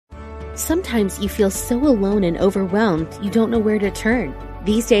Sometimes you feel so alone and overwhelmed you don't know where to turn.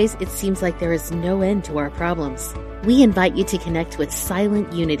 These days, it seems like there is no end to our problems. We invite you to connect with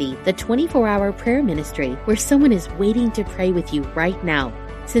Silent Unity, the 24-hour prayer ministry where someone is waiting to pray with you right now.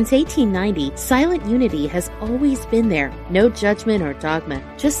 Since 1890, Silent Unity has always been there. No judgment or dogma,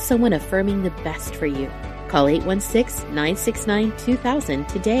 just someone affirming the best for you. Call 816-969-2000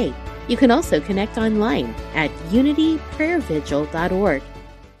 today. You can also connect online at unityprayervigil.org.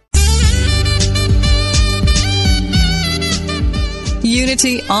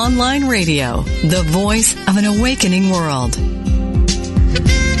 Unity Online Radio, the voice of an awakening world.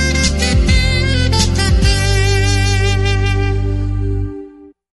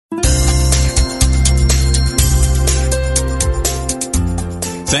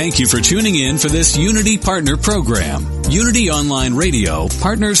 Thank you for tuning in for this Unity Partner Program. Unity Online Radio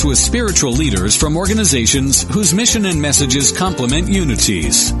partners with spiritual leaders from organizations whose mission and messages complement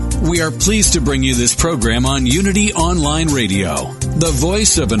Unity's. We are pleased to bring you this program on Unity Online Radio, the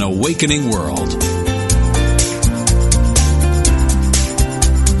voice of an awakening world.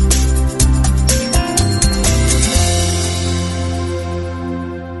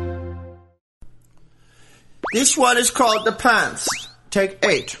 This one is called The Pants. Take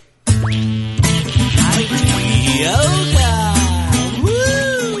 8.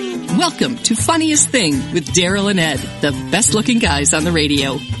 Welcome to Funniest Thing with Daryl and Ed, the best-looking guys on the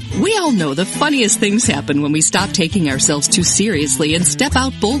radio. We all know the funniest things happen when we stop taking ourselves too seriously and step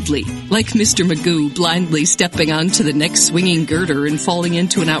out boldly, like Mr. Magoo blindly stepping onto the next swinging girder and falling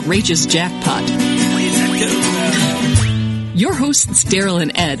into an outrageous jackpot. Your hosts, Daryl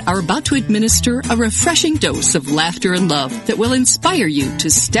and Ed, are about to administer a refreshing dose of laughter and love that will inspire you to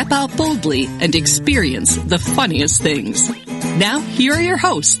step out boldly and experience the funniest things. Now, here are your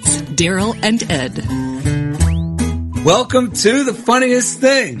hosts, Daryl and Ed. Welcome to The Funniest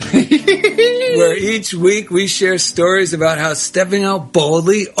Thing, where each week we share stories about how stepping out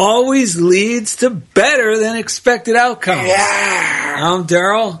boldly always leads to better than expected outcomes. Yeah! I'm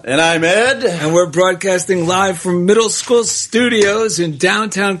Daryl. And I'm Ed. And we're broadcasting live from Middle School Studios in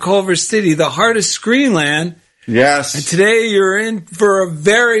downtown Culver City, the heart of Screenland. Yes. And today you're in for a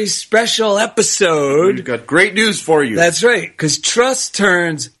very special episode. We've got great news for you. That's right, because trust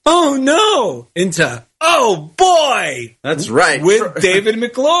turns, oh no, into oh boy. That's right. With David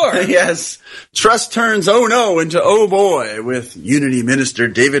McClure. Yes. Trust turns oh no into oh boy with Unity Minister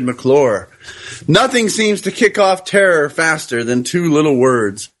David McClure. Nothing seems to kick off terror faster than two little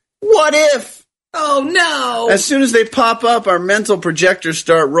words. What if? Oh no. As soon as they pop up, our mental projectors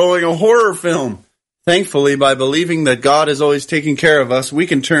start rolling a horror film. Thankfully, by believing that God is always taking care of us, we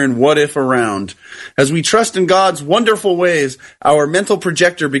can turn what if around. As we trust in God's wonderful ways, our mental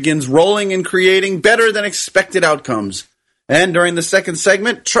projector begins rolling and creating better than expected outcomes. And during the second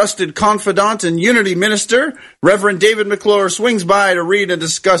segment, trusted confidant and Unity minister, Reverend David McClure, swings by to read and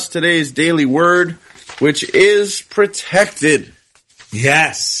discuss today's daily word, which is protected.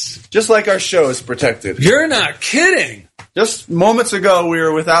 Yes. Just like our show is protected. You're not kidding. Just moments ago, we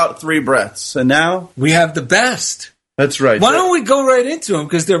were without 3 breaths, and now we have the best. That's right. Why don't we go right into them,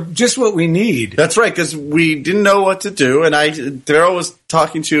 because they're just what we need. That's right, because we didn't know what to do, and Daryl was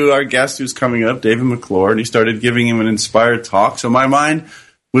talking to our guest who's coming up, David McClure, and he started giving him an inspired talk. So in my mind,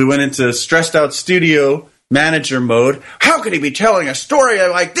 we went into stressed out studio manager mode. How could he be telling a story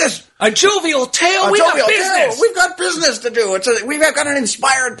like this? A jovial tale? We've got business to do. We've got an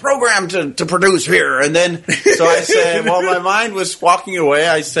inspired program to produce here. And then, so I said, while my mind was walking away,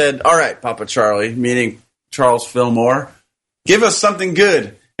 I said, all right, Papa Charlie, meaning Charles Fillmore, give us something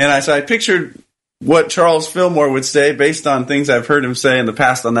good. And I pictured what Charles Fillmore would say based on things I've heard him say in the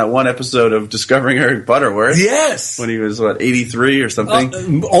past on that one episode of Discovering Eric Butterworth. Yes. When he was, 83 or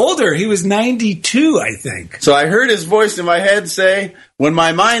something? Older. He was 92, I think. So I heard his voice in my head say, when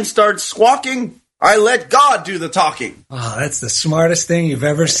my mind starts squawking, I let God do the talking. Oh, that's the smartest thing you've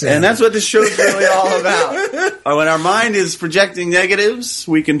ever said. And that's what this show's really all about. When our mind is projecting negatives,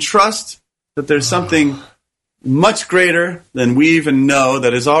 we can trust that there's something much greater than we even know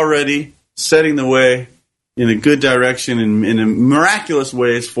that is already setting the way in a good direction in miraculous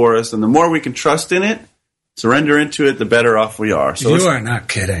ways for us. And the more we can trust in it, surrender into it, the better off we are. So you are not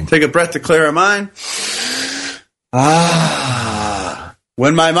kidding. Take a breath to clear our mind.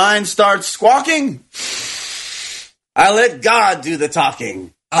 When my mind starts squawking, I let God do the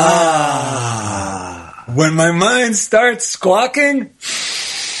talking. When my mind starts squawking,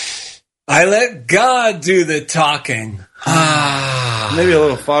 I let God do the talking. Maybe a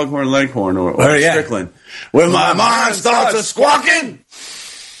little Foghorn Leghorn or Strickland. When my mind starts a-squawking,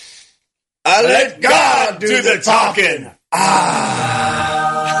 I let God do the talking.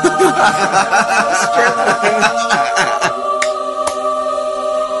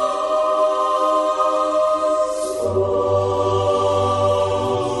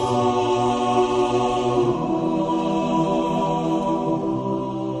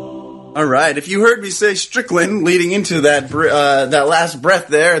 All right. If you heard me say Strickland leading into that last breath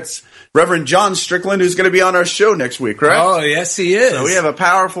there, it's Reverend John Strickland who's going to be on our show next week, right? Oh, yes, he is. So we have a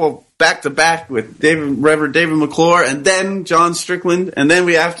powerful back-to-back with Reverend David McClure and then John Strickland, and then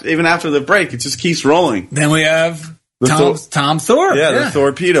even after the break, it just keeps rolling. Then we have Tom Thorpe. Yeah, the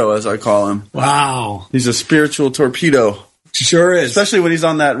torpedo, as I call him. Wow. He's a spiritual torpedo. Sure is. Especially when he's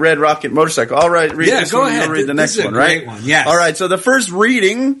on that red rocket motorcycle. All right, read this go one. ahead. You'll read the next one, right? One. Yes. All right, so the first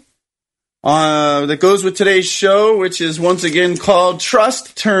reading that goes with today's show, which is once again called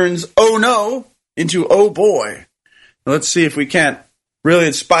Trust Turns Oh No into Oh Boy. Let's see if we can't really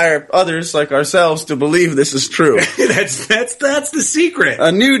inspire others like ourselves to believe this is true. That's the secret.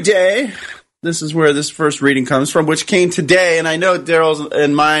 A new day. This is where this first reading comes from, which came today, and I know Daryl's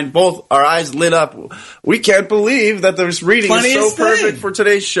and mine, both our eyes lit up. We can't believe that this reading is so perfect for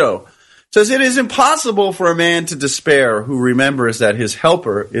today's show. It says, it is impossible for a man to despair who remembers that his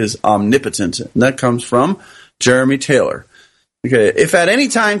helper is omnipotent. And that comes from Jeremy Taylor. Okay, if at any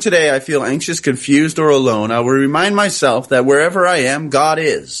time today I feel anxious, confused, or alone, I will remind myself that wherever I am, God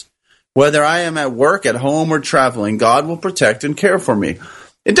is. Whether I am at work, at home, or traveling, God will protect and care for me.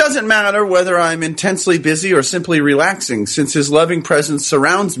 It doesn't matter whether I'm intensely busy or simply relaxing. Since His loving presence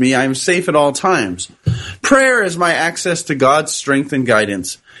surrounds me, I am safe at all times. Prayer is my access to God's strength and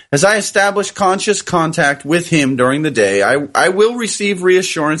guidance. As I establish conscious contact with Him during the day, I will receive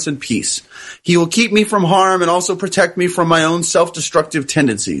reassurance and peace. He will keep me from harm and also protect me from my own self-destructive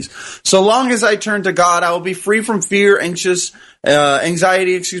tendencies. So long as I turn to God, I will be free from fear, anxiety,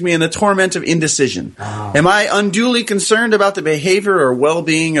 and the torment of indecision. Wow. Am I unduly concerned about the behavior or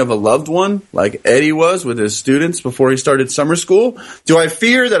well-being of a loved one, like Eddie was with his students before he started summer school? Do I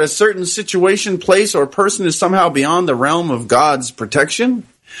fear that a certain situation, place, or person is somehow beyond the realm of God's protection?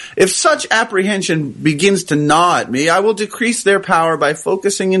 If such apprehension begins to gnaw at me, I will decrease their power by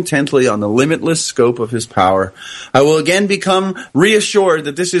focusing intently on the limitless scope of His power. I will again become reassured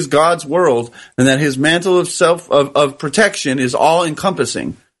that this is God's world and that His mantle of protection is all-encompassing.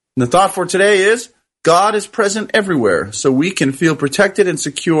 And the thought for today is, God is present everywhere, so we can feel protected and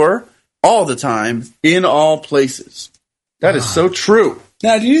secure all the time, in all places. That is so true.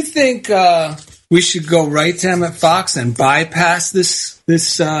 Now, do you think we should go right to Emmett Fox and bypass this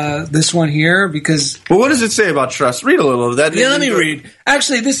one here? Because what does it say about trust? Read a little of that. Yeah, let me read.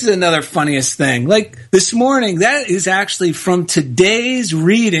 Actually, this is another funniest thing. Like this morning, that is actually from today's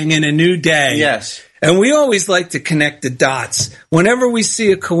reading in A New Day. Yes. And we always like to connect the dots. Whenever we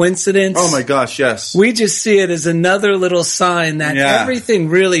see a coincidence, oh my gosh, yes, we just see it as another little sign that everything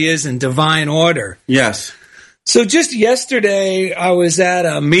really is in divine order. Yes. So just yesterday, I was at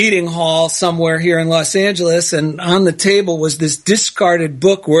a meeting hall somewhere here in Los Angeles, and on the table was this discarded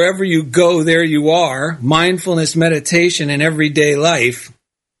book, Wherever You Go, There You Are, Mindfulness Meditation in Everyday Life.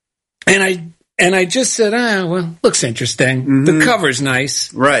 And I just said, well, looks interesting. Mm-hmm. The cover's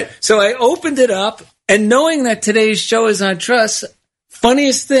nice. Right. So I opened it up, and knowing that today's show is on trust,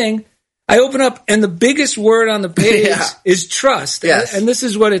 funniest thing, I open up, and the biggest word on the page is trust. Yes. And this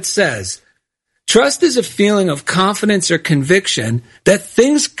is what it says. Trust is a feeling of confidence or conviction that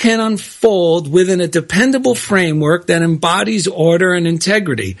things can unfold within a dependable framework that embodies order and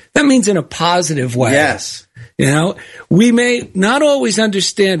integrity. That means in a positive way. Yes. You know, we may not always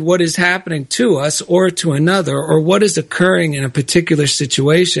understand what is happening to us or to another or what is occurring in a particular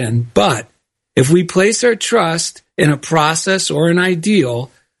situation, but if we place our trust in a process or an ideal,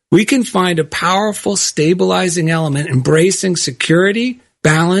 we can find a powerful stabilizing element embracing security,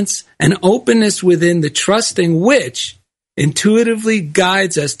 balance, and openness within the trusting which intuitively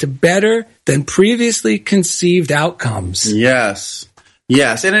guides us to better than previously conceived outcomes. Yes.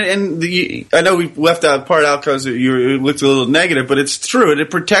 Yes. And I know we left that part out because it looked a little negative, but it's true.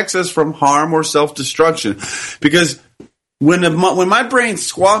 It protects us from harm or self-destruction. Because when my brain's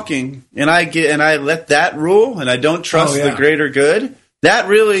squawking and I let that rule and I don't trust the greater good, that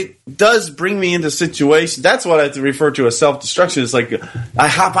really does bring me into situations. That's what I refer to as self-destruction. It's like I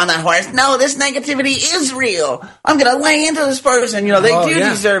hop on that horse. No, this negativity is real. I'm going to lay into this person. You know, they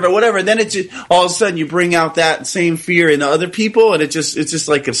deserve it, whatever. And then all of a sudden you bring out that same fear in other people, and it's just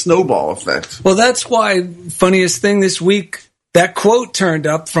like a snowball effect. Well, that's why, funniest thing this week, that quote turned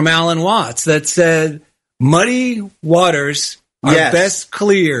up from Alan Watts that said, "Muddy waters are best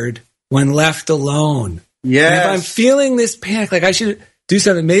cleared when left alone." Yes. And if I'm feeling this panic, like I should do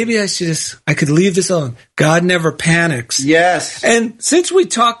something. Maybe I could leave this alone. God never panics. Yes. And since we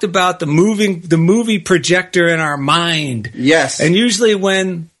talked about the movie projector in our mind. Yes. And usually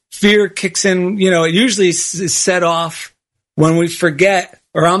when fear kicks in, it usually is set off when we forget,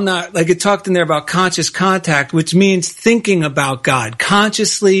 or I'm not, like it talked in there about conscious contact, which means thinking about God,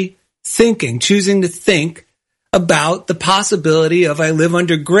 consciously thinking, choosing to think about the possibility of I live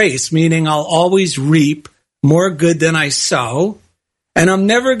under grace, meaning I'll always reap more good than I sow, and I'm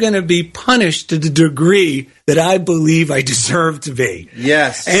never going to be punished to the degree that I believe I deserve to be.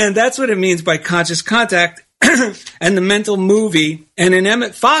 Yes. And that's what it means by conscious contact and the mental movie. And in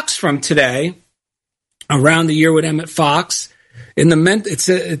Emmett Fox from today, around the year with Emmett Fox,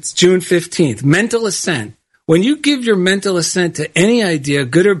 it's June 15th, mental assent. When you give your mental assent to any idea,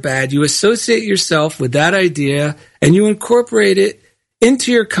 good or bad, you associate yourself with that idea and you incorporate it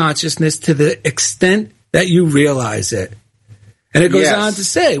into your consciousness to the extent that you realize it. And it goes on to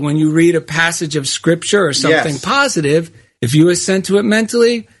say, when you read a passage of scripture or something positive, if you assent to it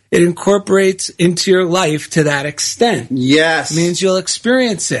mentally, it incorporates into your life to that extent. Yes. It means you'll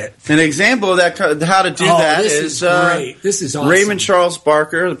experience it. An example of that, how to do that is great. This is awesome. Raymond Charles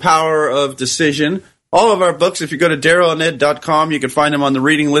Barker, The Power of Decision. All of our books, if you go to DarylAndEd.com, you can find them on the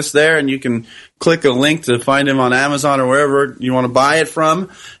reading list there, and you can click a link to find them on Amazon or wherever you want to buy it from.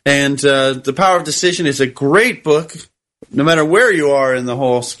 And The Power of Decision is a great book, no matter where you are in the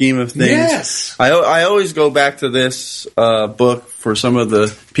whole scheme of things. Yes. I always go back to this book for some of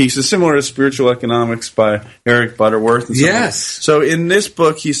the pieces, similar to Spiritual Economics by Eric Butterworth. And yes. So in this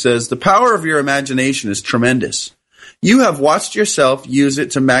book, he says, the power of your imagination is tremendous. You have watched yourself use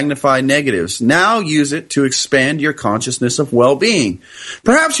it to magnify negatives. Now use it to expand your consciousness of well-being.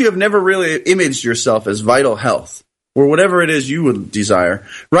 Perhaps you have never really imaged yourself as vital health, or whatever it is you would desire.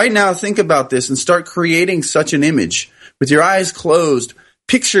 Right now, think about this and start creating such an image. With your eyes closed,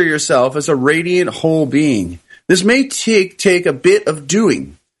 picture yourself as a radiant whole being. This may take a bit of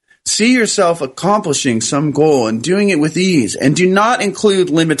doing. See yourself accomplishing some goal and doing it with ease, and do not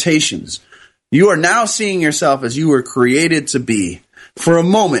include limitations. You are now seeing yourself as you were created to be. For a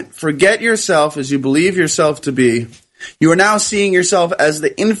moment, forget yourself as you believe yourself to be. You are now seeing yourself as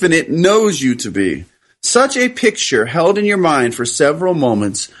the infinite knows you to be. Such a picture held in your mind for several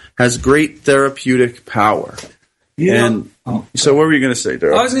moments has great therapeutic power. So what were you going to say,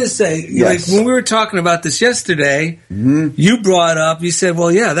 Daryl? I was going to say, like when we were talking about this yesterday, you brought up, you said,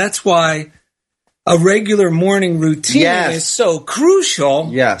 well, yeah, that's why a regular morning routine is so crucial.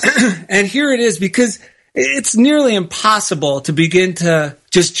 Yes. And here it is, because it's nearly impossible to begin to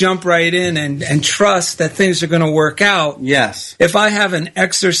just jump right in and trust that things are going to work out. Yes. If I haven't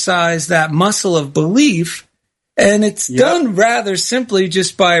exercised that muscle of belief, and it's done rather simply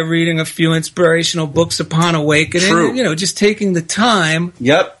just by reading a few inspirational books upon awakening. True. Just taking the time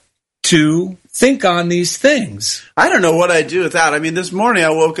to think on these things. I don't know what I'd do without. I mean, this morning I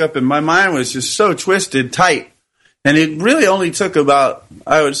woke up and my mind was just so twisted tight. And it really only took about,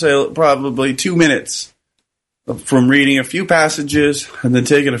 I would say, probably 2 minutes from reading a few passages and then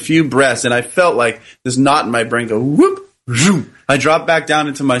taking a few breaths. And I felt like this knot in my brain go whoop, zoom. I dropped back down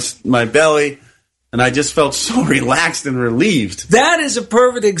into my belly. And I just felt so relaxed and relieved. That is a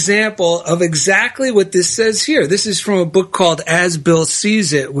perfect example of exactly what this says here. This is from a book called As Bill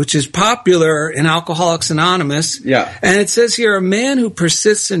Sees It, which is popular in Alcoholics Anonymous. Yeah. And it says here, a man who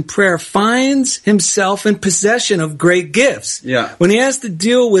persists in prayer finds himself in possession of great gifts. Yeah. When he has to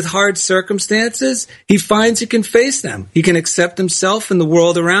deal with hard circumstances, he finds he can face them. He can accept himself and the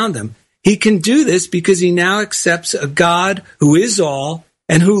world around him. He can do this because he now accepts a God who is all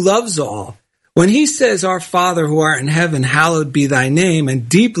and who loves all. When he says, our Father who art in heaven, hallowed be thy name, and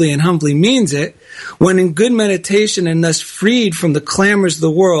deeply and humbly means it, when in good meditation and thus freed from the clamors of the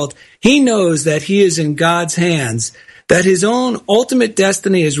world, he knows that he is in God's hands, that his own ultimate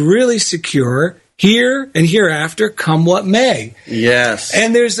destiny is really secure, here and hereafter, come what may. Yes.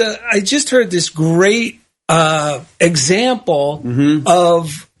 And I just heard this great example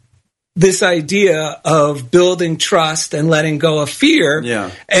of this idea of building trust and letting go of fear. Yeah.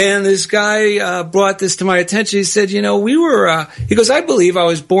 And this guy brought this to my attention. He said, he goes, I believe I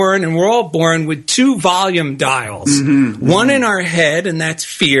was born, and we're all born with 2 volume dials. One in our head, and that's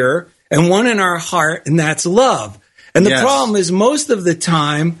fear, and one in our heart, and that's love. And the problem is most of the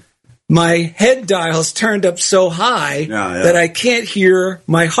time, my head dial's turned up so high that I can't hear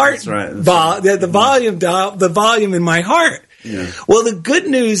my heart. That's right. The volume dial, the volume in my heart. Yeah. Well, the good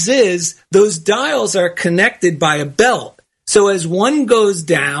news is those dials are connected by a belt. So as one goes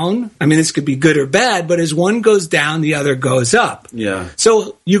down, I mean, this could be good or bad, but as one goes down, the other goes up. Yeah.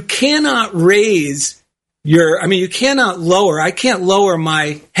 So you cannot raise you cannot lower. I can't lower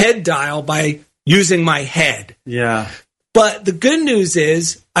my head dial by using my head. Yeah. But the good news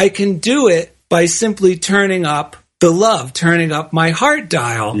is I can do it by simply turning up the love, turning up my heart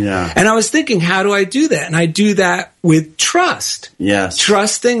dial. Yeah. And I was thinking, how do I do that? And I do that with trust. Yes.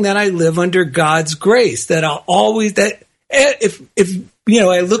 Trusting that I live under God's grace, that I'll always, that if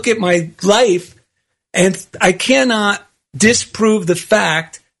I look at my life and I cannot disprove the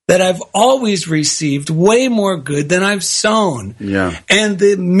fact that I've always received way more good than I've sown. Yeah. And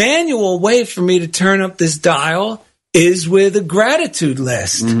the manual way for me to turn up this dial is with a gratitude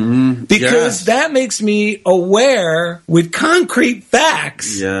list. Mm-hmm. Because that makes me aware with concrete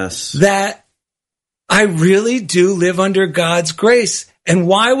facts that I really do live under God's grace. And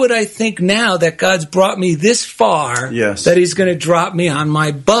why would I think now that God's brought me this far that he's going to drop me on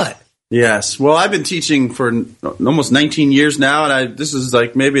my butt? Yes. Well, I've been teaching for almost 19 years now, and this is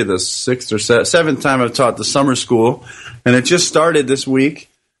like maybe the 6th or 7th time I've taught the summer school, and it just started this week.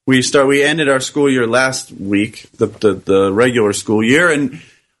 We ended our school year last week, the regular school year, and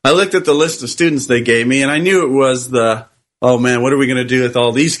I looked at the list of students they gave me, and I knew it was oh man, what are we going to do with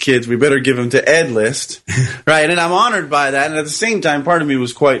all these kids? We better give them to Ed list, right? And I'm honored by that, and at the same time, part of me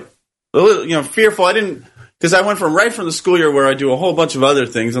was quite a little, fearful. Because I went right from the school year where I do a whole bunch of other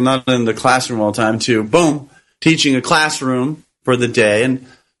things. I'm not in the classroom all the time to, boom, teaching a classroom for the day. And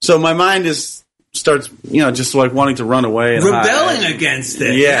so my mind starts, just like wanting to run away. And rebelling against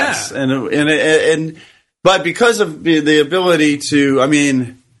it. Yes. Yeah. But because of the ability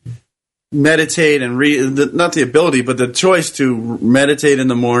to, meditate and read, not the ability, but the choice to meditate in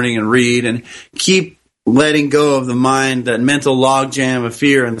the morning and read and keep letting go of the mind, that mental logjam of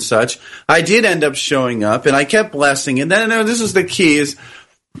fear and such, I did end up showing up, and I kept blessing. And then this is the key: is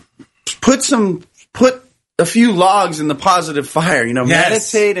put a few logs in the positive fire.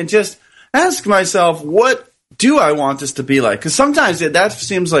 Meditate and just ask myself, what do I want this to be like? Because sometimes that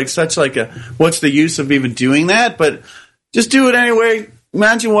seems like such like a what's the use of even doing that? But just do it anyway.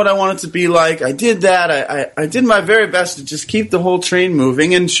 Imagine what I want it to be like. I did that. I did my very best to just keep the whole train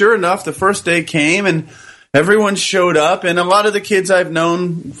moving. And sure enough, the first day came and everyone showed up. And a lot of the kids I've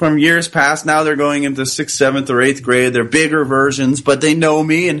known from years past, now they're going into 6th, 7th, or 8th grade. They're bigger versions, but they know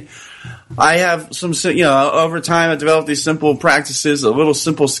me. And I have some, over time I developed these simple practices, a little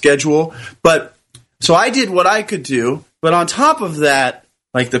simple schedule. But so I did what I could do. But on top of that,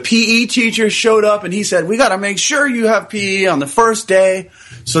 like the PE teacher showed up and he said, we got to make sure you have PE on the first day.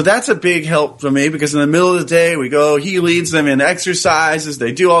 So that's a big help for me because in the middle of the day we go, he leads them in exercises.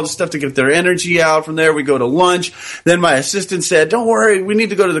 They do all the stuff to get their energy out. From there we go to lunch. Then my assistant said, don't worry, we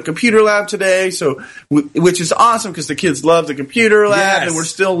need to go to the computer lab today. So, which is awesome because the kids love the computer lab and we're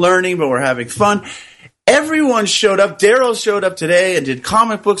still learning, but we're having fun. Everyone showed up. Daryl showed up today and did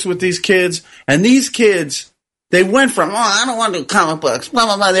comic books with these kids. And these kids, they went from, I don't want to do comic books, blah,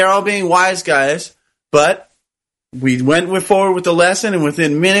 blah, blah. They're all being wise guys. But we went forward with the lesson, and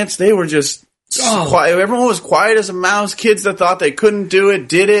within minutes, they were just quiet. Everyone was quiet as a mouse. Kids that thought they couldn't do it,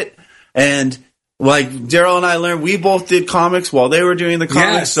 did it. And like Daryl and I learned, we both did comics while they were doing the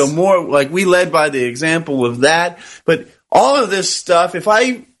comics. So more like we led by the example of that. But all of this stuff, if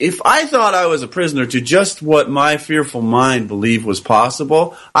I thought I was a prisoner to just what my fearful mind believed was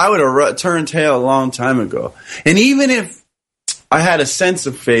possible, I would have turned tail a long time ago. And even if I had a sense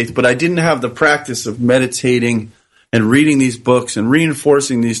of faith, but I didn't have the practice of meditating and reading these books and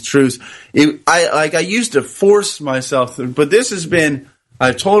reinforcing these truths, I used to force myself through. But this has been,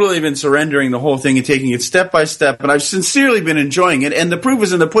 I've totally been surrendering the whole thing and taking it step by step, and I've sincerely been enjoying it. And the proof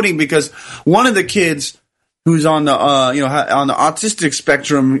is in the pudding because one of the kids who's on the on the autistic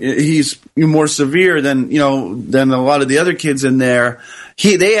spectrum, he's more severe than a lot of the other kids in there.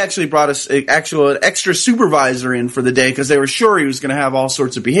 They actually brought us an extra supervisor in for the day because they were sure he was going to have all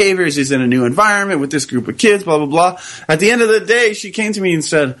sorts of behaviors. He's in a new environment with this group of kids, blah blah blah. At the end of the day, she came to me and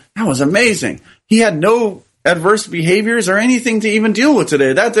said, "That was amazing. He had no adverse behaviors or anything to even deal with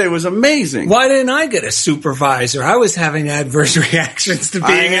today. That day was amazing." Why didn't I get a supervisor? I was having adverse reactions to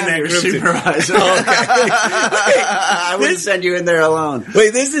being in that group. Supervisor. I wouldn't send you in there alone.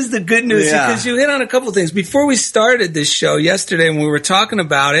 Wait, this is the good news because you hit on a couple of things. Before we started this show yesterday when we were talking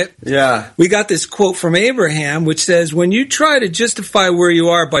about it, we got this quote from Abraham which says, when you try to justify where you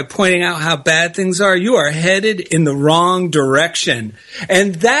are by pointing out how bad things are, you are headed in the wrong direction.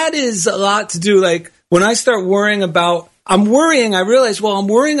 And that is a lot to do, like, when I start worrying about, I realize, I'm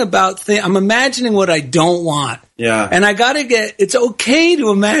worrying about I'm imagining what I don't want. Yeah. And it's okay to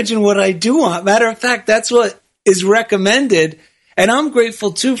imagine what I do want. Matter of fact, that's what is recommended. And I'm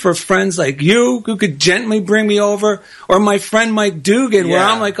grateful, too, for friends like you who could gently bring me over, or my friend Mike Dugan, where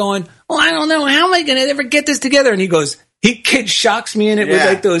I'm like going, well, I don't know. How am I going to ever get this together? And he goes, he shocks me in it with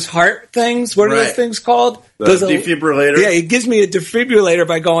like those heart things. What are those things called? Those defibrillator. Yeah, he gives me a defibrillator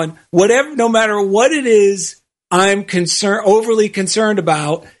by going, whatever, no matter what it is I'm overly concerned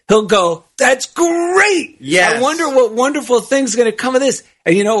about, he'll go, that's great. Yes. I wonder what wonderful thing's going to come of this.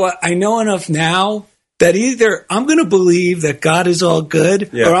 And you know what? I know enough now that either I'm going to believe that God is all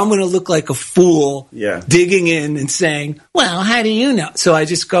good, or I'm going to look like a fool digging in and saying, well, how do you know? So I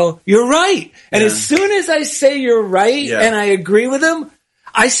just go, you're right. And as soon as I say you're right and I agree with him,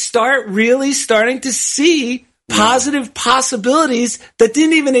 I start really starting to see positive possibilities that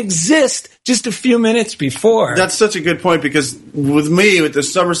didn't even exist just a few minutes before. That's such a good point, because with me, with the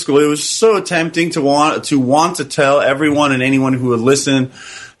summer school, it was so tempting to want to tell everyone and anyone who would listen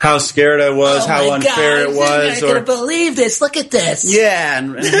how scared I was, how unfair it was. I'm not going to believe this. Look at this. Yeah,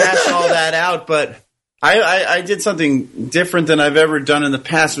 and hash all that out. But I did something different than I've ever done in the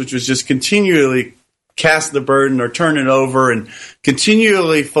past, which was just continually cast the burden or turn it over and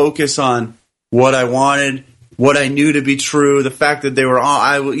continually focus on what I wanted, what I knew to be true, the fact that they were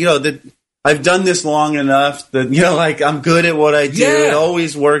all, that I've done this long enough that, like I'm good at what I do. Yeah. It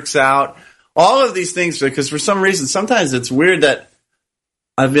always works out. All of these things, because for some reason, sometimes it's weird that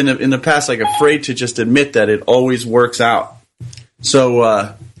I've been in the past like afraid to just admit that it always works out.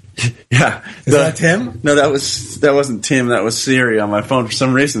 So, Is that Tim? No, that wasn't Tim. That was Siri on my phone. For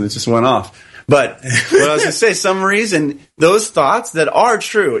some reason, it just went off. But what I was going to say, some reason, those thoughts that are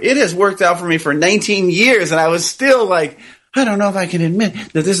true, it has worked out for me for 19 years, and I was still like, I don't know if I can admit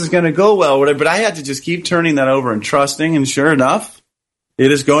that this is going to go well, whatever. But I had to just keep turning that over and trusting, and sure enough,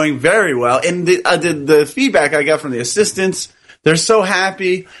 it is going very well. And the feedback I got from the assistants, they're so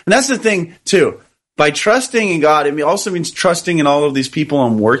happy. And that's the thing, too. By trusting in God, it also means trusting in all of these people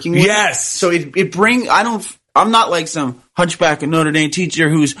I'm working with. Yes. So I'm not like some hunchback of Notre Dame teacher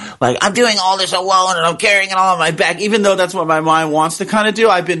who's like, I'm doing all this alone and I'm carrying it all on my back, even though that's what my mind wants to kind of do.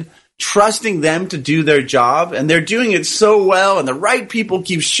 I've been trusting them to do their job, and they're doing it so well, and the right people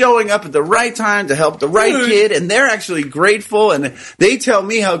keep showing up at the right time to help the right kid, and they're actually grateful, and they tell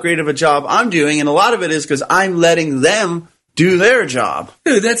me how great of a job I'm doing, and a lot of it is because I'm letting them do their job.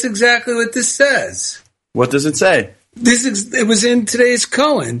 Dude, that's exactly what this says. What does it say? It was in today's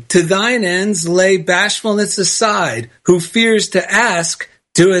Cohen. To thine ends lay bashfulness aside, who fears to ask,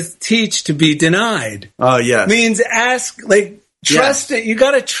 doeth teach to be denied. Oh, yes. Means ask, trust it. You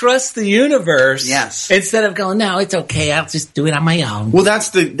got to trust the universe. Yes. Instead of going, no, it's okay, I'll just do it on my own. Well,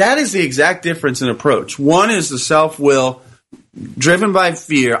 that is the exact difference in approach. One is the self-will, driven by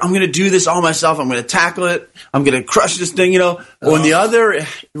fear. I'm going to do this all myself. I'm going to tackle it. I'm going to crush this thing, When the other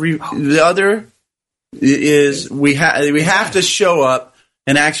is we have to show up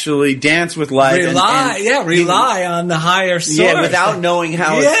and actually dance with life. Rely on the higher source. Yeah, without knowing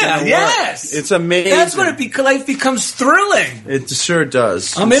how it's going to work. It's amazing. That's when life becomes thrilling. It sure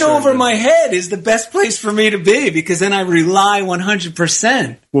does. My head is the best place for me to be, because then I rely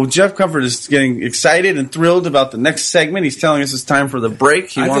 100%. Well, Jeff Comfort is getting excited and thrilled about the next segment. He's telling us it's time for the break.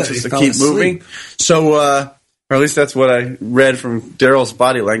 He wants us to keep moving. So, or at least that's what I read from Daryl's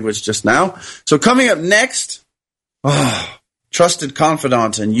body language just now. So coming up next, trusted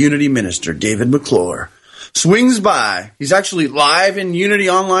confidant and Unity minister David McClure swings by. He's actually live in Unity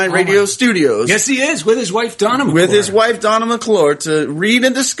Online Radio Studios. Yes, he is, with his wife, Donna McClure. With his wife, Donna McClure, to read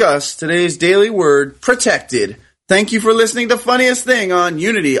and discuss today's daily word, Protected. Thank you for listening to Funniest Thing on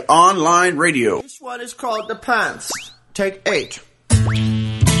Unity Online Radio. This one is called The Pants. Take 8.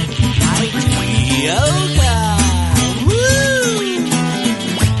 Yoga.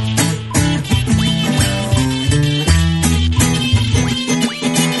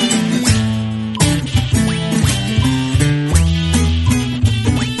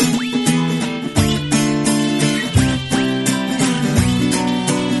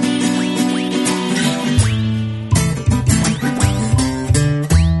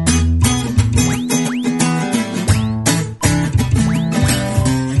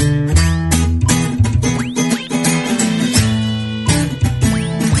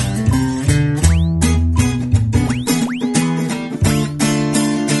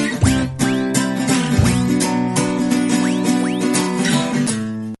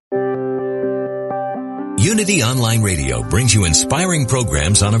 Unity Online Radio brings you inspiring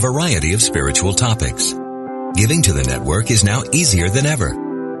programs on a variety of spiritual topics. Giving to the network is now easier than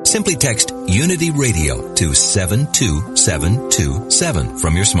ever. Simply text Unity Radio to 72727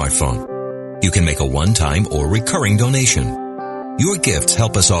 from your smartphone. You can make a one-time or recurring donation. Your gifts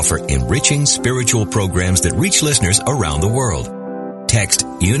help us offer enriching spiritual programs that reach listeners around the world. text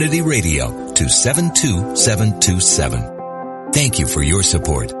Unity Radio to 72727. Thank you for your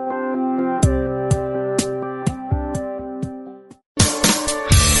support.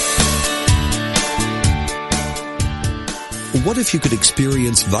 What if you could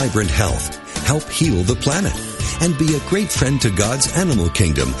experience vibrant health, help heal the planet, and be a great friend to God's animal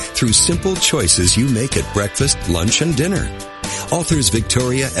kingdom through simple choices you make at breakfast, lunch, and dinner? Authors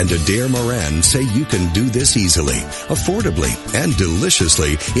Victoria and Adair Moran say you can do this easily, affordably, and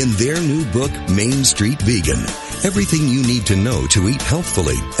deliciously in their new book, Main Street Vegan. Everything you need to know to eat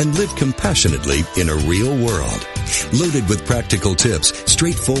healthfully and live compassionately in a real world. Loaded with practical tips,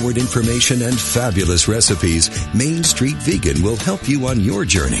 straightforward information, and fabulous recipes, Main Street Vegan will help you on your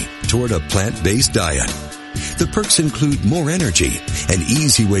journey toward a plant-based diet. The perks include more energy, an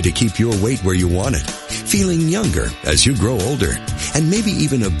easy way to keep your weight where you want it, feeling younger as you grow older, and maybe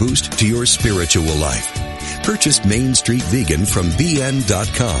even a boost to your spiritual life. Purchase Main Street Vegan from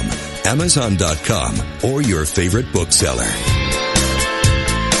BN.com, Amazon.com, or your favorite bookseller.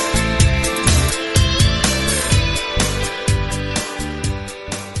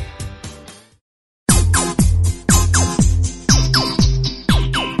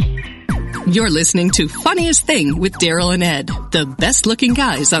 You're listening to Funniest Thing with Daryl and Ed, the best-looking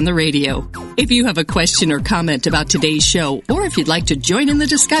guys on the radio. If you have a question or comment about today's show, or if you'd like to join in the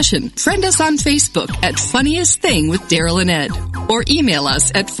discussion, friend us on Facebook at Funniest Thing with Daryl and Ed, or email us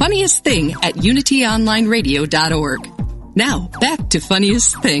at funniestthing@unityonlineradio.org. Now, back to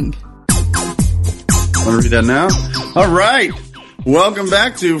Funniest Thing. Want to read that now? All right. Welcome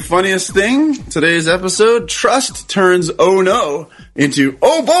back to Funniest Thing. Today's episode, Trust Turns Oh No into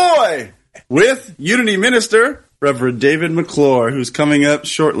Oh Boy! With Unity Minister, Reverend David McClure, who's coming up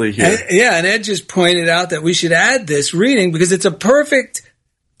shortly here. And Ed just pointed out that we should add this reading because it's a perfect,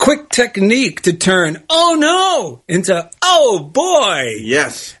 quick technique to turn "oh no" into "oh boy."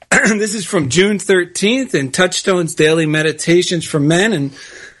 Yes. This is from June 13th in Touchstone's Daily Meditations for Men, and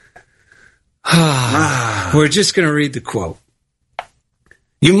we're just going to read the quote.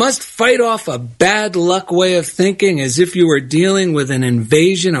 You must fight off a bad luck way of thinking as if you were dealing with an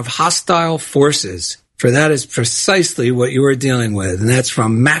invasion of hostile forces, for that is precisely what you are dealing with. And that's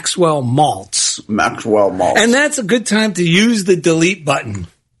from Maxwell Maltz. Maxwell Maltz. And that's a good time to use the delete button.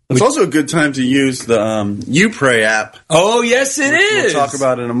 It's also a good time to use the YouPray app. Oh, yes, it is. We'll talk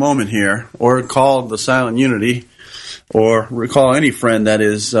about it in a moment here. Or call the Silent Unity. Or recall any friend that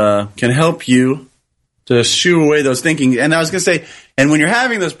is can help you to shoo away those thinking. And I was going to say, and when you're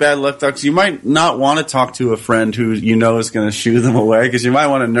having those bad luck thoughts, you might not want to talk to a friend who you know is going to shoo them away because you might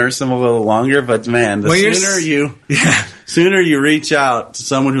want to nurse them a little longer. But man, the sooner you reach out to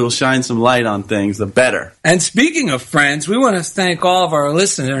someone who will shine some light on things, the better. And speaking of friends, we want to thank all of our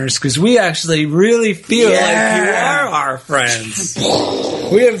listeners because we actually really feel like you are our friends.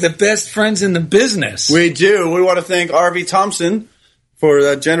 We have the best friends in the business. We do. We want to thank R.V. Thompson for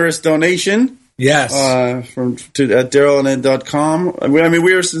that generous donation. Yes. At DarylAndEd.com. I mean,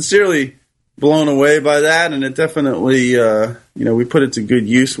 we are sincerely blown away by that, and it definitely, we put it to good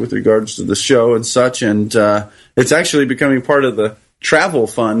use with regards to the show and such, and it's actually becoming part of the travel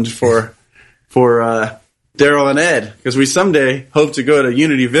fund for Daryl and Ed, because we someday hope to go to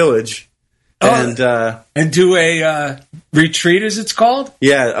Unity Village and do a retreat, as it's called?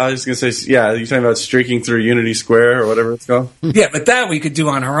 Yeah, I was going to say, you're talking about streaking through Unity Square or whatever it's called? Yeah, but that we could do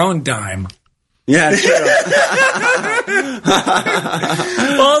on our own dime. Yeah, true.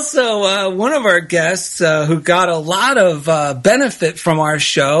 Also, one of our guests who got a lot of benefit from our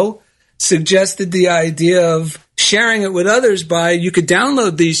show suggested the idea of sharing it with others by, you could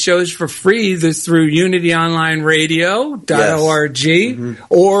download these shows for free either through unityonlineradio.org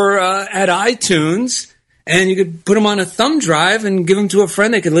or at iTunes, and you could put them on a thumb drive and give them to a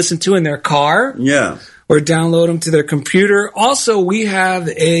friend they could listen to in their car. Yeah. Or download them to their computer. Also, we have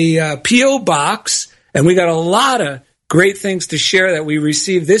a P.O. Box, and we got a lot of great things to share that we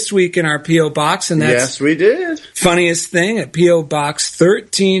received this week in our P.O. Box, and that's yes, we did. Funniest Thing at P.O. Box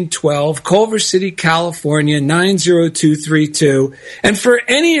 1312, Culver City, California, 90232. And for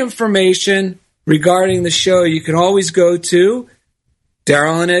any information regarding the show, you can always go to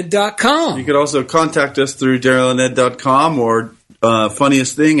DarylAndEd.com. You could also contact us through DarylAndEd.com or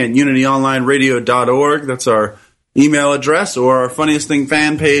Funniest Thing at unityonlineradio.org. That's our email address, or our Funniest Thing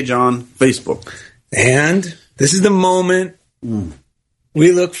fan page on Facebook. And this is the moment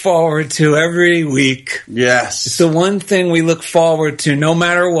we look forward to every week. Yes. It's the one thing we look forward to no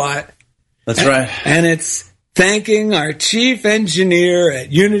matter what. That's right. And it's thanking our chief engineer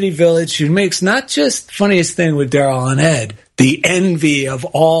at Unity Village, who makes not just Funniest Thing with Daryl and Ed the envy of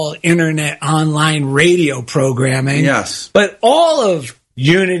all internet online radio programming. Yes. But all of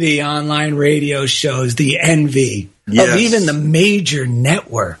Unity online radio shows the envy of even the major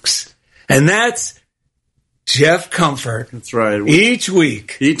networks. And that's Jeff Comfort. That's right. Each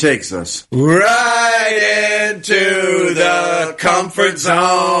week, He takes us right into the comfort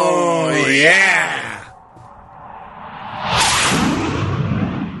zone. Yeah.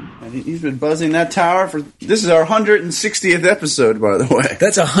 And he's been buzzing that tower for... This is our 160th episode, by the way.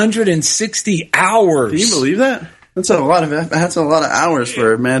 That's 160 hours. Can you believe that? That's a lot of hours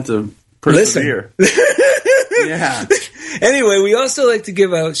for a man to persevere. Yeah. Anyway, we also like to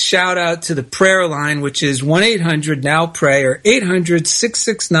give a shout out to the prayer line, which is 1-800-NOW-PRAY or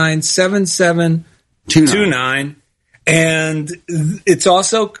 800-669-7729. And it's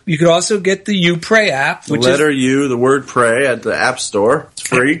also, you could also get the You Pray app, which letter U, the word pray at the App Store. It's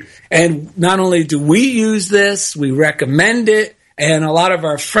free. And not only do we use this, we recommend it, and a lot of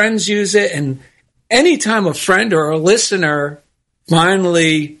our friends use it. And anytime a friend or a listener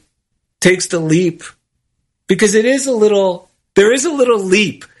finally takes the leap, because there is a little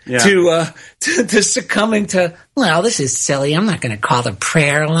leap to succumbing to, well, this is silly. I'm not going to call the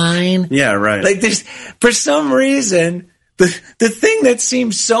prayer line. Yeah, right. Like there's, for some reason, the thing that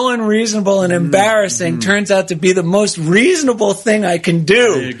seems so unreasonable and embarrassing turns out to be the most reasonable thing I can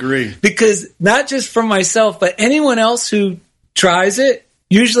do. I agree. Because not just for myself, but anyone else who tries it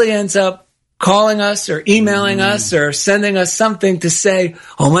usually ends up calling us or emailing us or sending us something to say,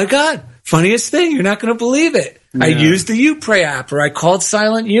 oh my God, funniest thing, you're not going to believe it. Yeah. I used the You Pray app, or I called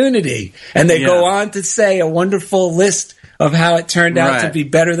Silent Unity. And they go on to say a wonderful list of how it turned out to be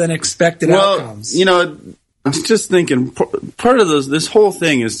better than expected outcomes. You know, I was just thinking, part of this whole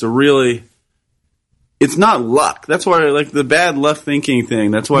thing is to really, it's not luck. That's why I like the bad luck thinking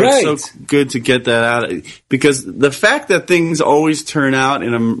thing. That's why it's so good to get that out. Because the fact that things always turn out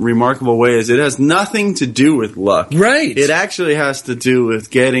in a remarkable way is it has nothing to do with luck. Right. It actually has to do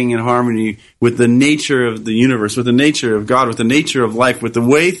with getting in harmony with the nature of the universe, with the nature of God, with the nature of life, with the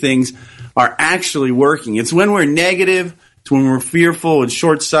way things are actually working. It's when we're negative, it's when we're fearful and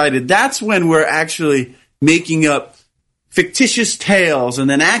short-sighted. That's when we're actually making up fictitious tales and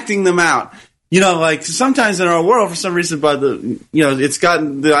then acting them out. You know, like sometimes in our world, for some reason, it's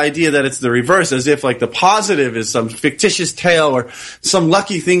gotten the idea that it's the reverse, as if like the positive is some fictitious tale or some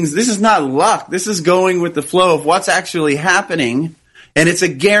lucky things. This is not luck. This is going with the flow of what's actually happening, and it's a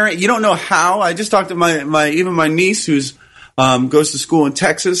guarantee. You don't know how. I just talked to my niece who's goes to school in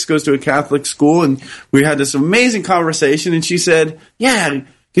Texas, goes to a Catholic school, and we had this amazing conversation. And she said, "Yeah,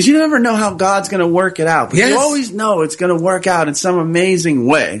 because you never know how God's going to work it out, but you always know it's going to work out in some amazing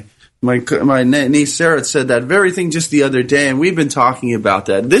way." My niece Sarah said that very thing just the other day, and we've been talking about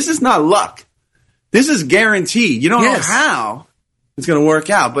that. This is not luck. This is guaranteed. You don't know how it's going to work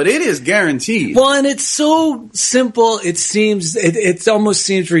out, but it is guaranteed. Well, and it's so simple, it almost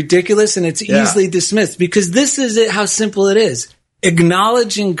seems ridiculous, and it's easily dismissed, because this is it, how simple it is.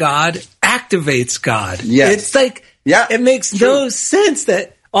 Acknowledging God activates God. Yes. It's like, it makes no sense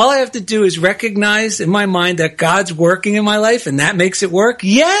that all I have to do is recognize in my mind that God's working in my life, and that makes it work?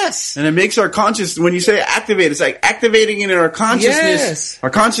 Yes! And it makes our conscious, when you say activate, it's like activating it in our consciousness. Yes. Our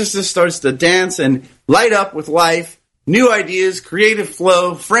consciousness starts to dance and light up with life, new ideas, creative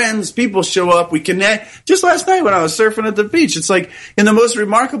flow, friends, people show up, we connect. Just last night when I was surfing at the beach, it's like in the most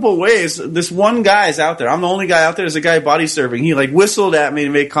remarkable ways, this one guy's out there. I'm the only guy out there. There's a guy body surfing. He like whistled at me to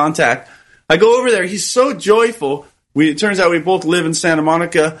make contact. I go over there. He's so joyful. It turns out we both live in Santa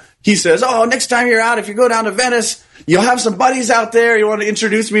Monica. He says, "Oh, next time you're out, if you go down to Venice, you'll have some buddies out there. You want to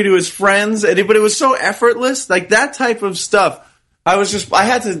introduce me to his friends." But it was so effortless, like that type of stuff. I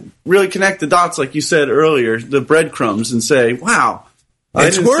had to really connect the dots, like you said earlier, the breadcrumbs, and say, "Wow,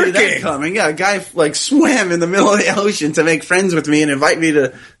 it's working." See that coming. Yeah, a guy like swam in the middle of the ocean to make friends with me and invite me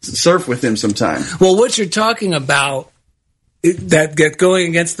to surf with him sometime. Well, what you're talking about, that going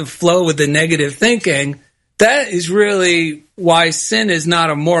against the flow with the negative thinking. That is really why sin is not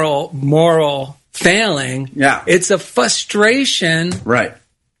a moral failing. Yeah. It's a frustration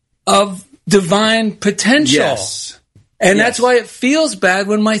of divine potential. Yes. And that's why it feels bad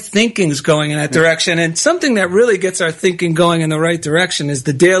when my thinking's going in that direction. And something that really gets our thinking going in the right direction is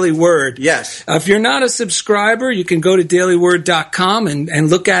the Daily Word. Yes. If you're not a subscriber, you can go to dailyword.com and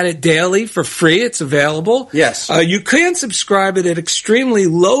look at it daily for free. It's available. Yes. You can subscribe it at extremely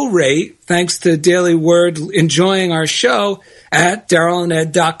low rate, thanks to Daily Word enjoying our show at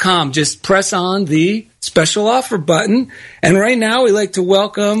DarylAndEd.com. Just press on the special offer button. And right now we like to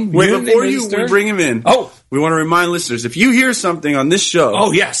welcome before we bring him in. Oh. we want to remind listeners, if you hear something on this show,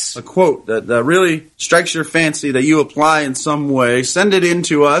 oh yes, a quote that really strikes your fancy, that you apply in some way, send it in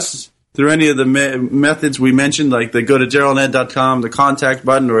to us through any of the methods we mentioned, like go to DarylNed.com, the contact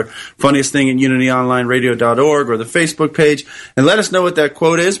button, or funniest thing at unityonlineradio.org, or the Facebook page, and let us know what that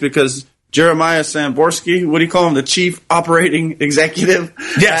quote is, because Jeremiah Samborski, what do you call him, the chief operating executive?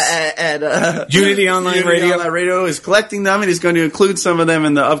 Yes. At Unity Online Radio. Online Radio is collecting them, and he's going to include some of them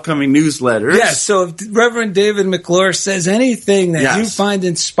in the upcoming newsletters. Yes, so if Reverend David McClure says anything that you find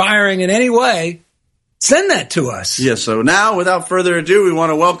inspiring in any way, send that to us. Yes, so now, without further ado, we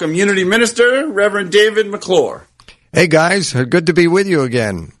want to welcome Unity Minister, Reverend David McClure. Hey, guys. Good to be with you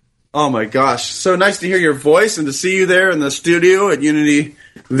again. Oh, my gosh. So nice to hear your voice and to see you there in the studio at Unity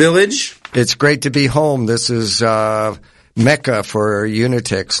Village. It's great to be home. This is Mecca for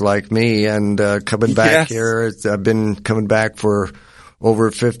Unitics like me, and coming back here. I've been coming back for over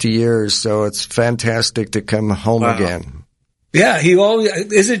 50 years, so it's fantastic to come home again. Yeah,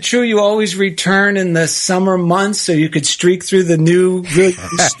 is it true you always return in the summer months so you could streak through the new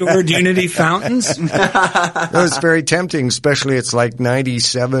restored Unity fountains? It's very tempting, especially it's like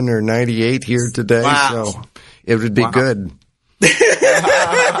 97 or 98 here today, so it would be good.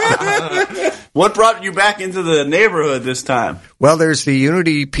 What brought you back into the neighborhood this time? Well, there's the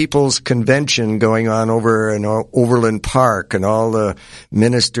Unity People's Convention going on over in Overland Park, and all the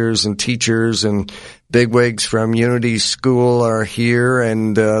ministers and teachers and bigwigs from Unity School are here,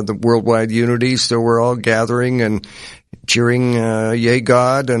 and the Worldwide Unity, so we're all gathering and cheering yay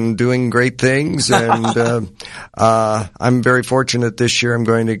God and doing great things. And I'm very fortunate this year. I'm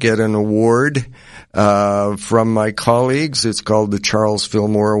going to get an award from my colleagues. It's called the Charles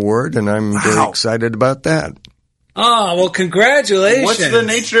Fillmore Award, and I'm very excited about that. Oh, well, congratulations. What's the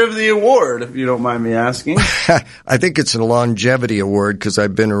nature of the award, if you don't mind me asking? I think it's a longevity award because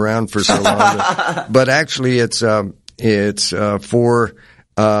I've been around for so long. But actually, it's for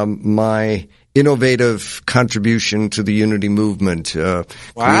my innovative contribution to the Unity movement.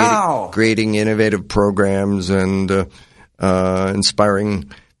 Creating innovative programs and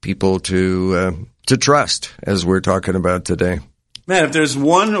inspiring people to trust, as we're talking about today. Man, if there's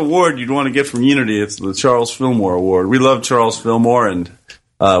one award you'd want to get from Unity, it's the Charles Fillmore Award. We love Charles Fillmore, and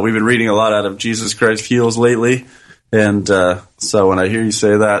we've been reading a lot out of Jesus Christ Heals lately. And so when I hear you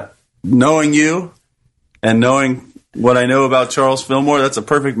say that, knowing you and knowing what I know about Charles Fillmore, that's a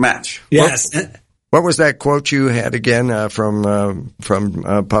perfect match. Yes. What was that quote you had again from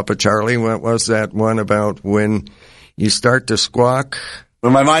Papa Charlie? What was that one about when you start to squawk?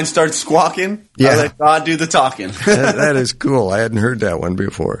 When my mind starts squawking, I let God do the talking. That is cool. I hadn't heard that one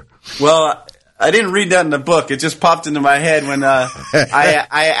before. Well, I didn't read that in the book. It just popped into my head when I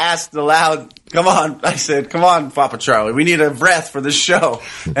asked aloud, come on. I said, come on, Papa Charlie. We need a breath for this show.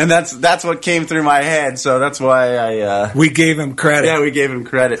 And that's what came through my head. So that's why we gave him credit. Yeah, we gave him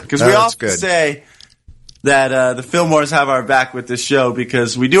credit. Because we often say that the Fillmores have our back with this show,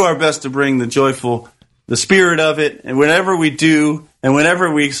 because we do our best to bring the spirit of it. And whenever we do, and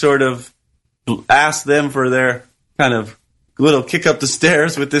whenever we sort of ask them for their kind of little kick up the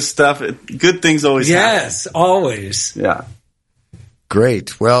stairs with this stuff, good things always happen. Yes, always. Yeah.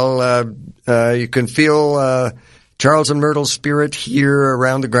 Great. Well, you can feel Charles and Myrtle's spirit here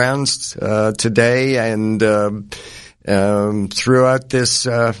around the grounds today and throughout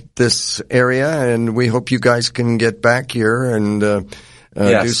this area, and we hope you guys can get back here and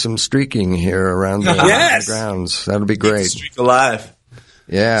do some streaking here around the grounds. That'll be great. Streak alive.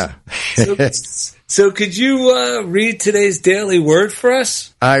 Yeah. So could you read today's daily word for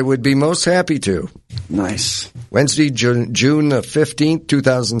us? I would be most happy to. Nice. Wednesday, June 15th,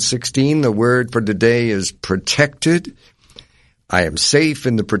 2016. The word for today is protected. I am safe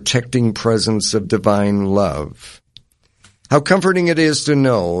in the protecting presence of divine love. How comforting it is to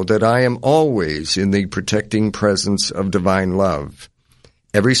know that I am always in the protecting presence of divine love.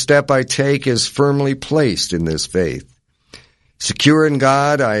 Every step I take is firmly placed in this faith. Secure in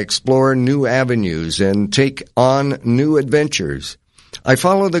God, I explore new avenues and take on new adventures. I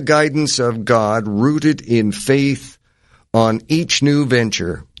follow the guidance of God, rooted in faith on each new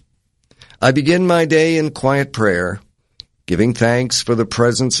venture. I begin my day in quiet prayer, giving thanks for the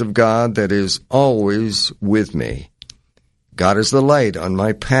presence of God that is always with me. God is the light on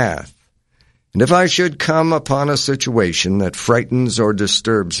my path. And if I should come upon a situation that frightens or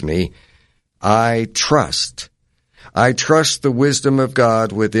disturbs me, I trust the wisdom of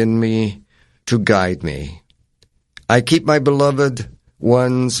God within me to guide me. I keep my beloved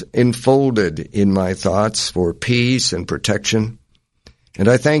ones enfolded in my thoughts for peace and protection. And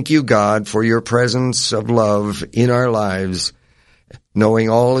I thank you, God, for your presence of love in our lives, knowing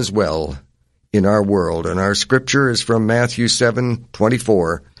all is well in our world. And our scripture is from Matthew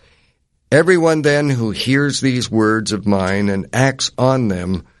 7:24. Everyone then who hears these words of mine and acts on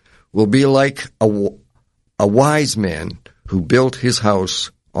them will be like a wise man who built his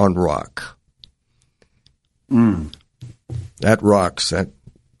house on rock. That rocks, that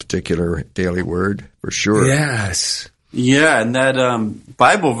particular daily word, for sure. Yes. Yeah, and that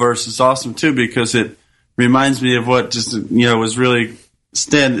Bible verse is awesome, too, because it reminds me of what just, was really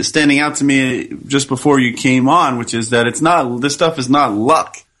standing out to me just before you came on, which is that this stuff is not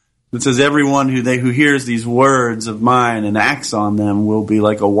luck. It says everyone who hears these words of mine and acts on them will be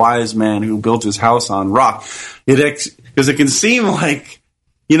like a wise man who built his house on rock. Because it can seem like,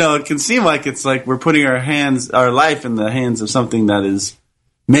 it's like we're putting our life in the hands of something that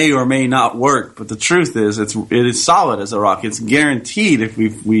may or may not work. But the truth is, it is solid as a rock. It's guaranteed if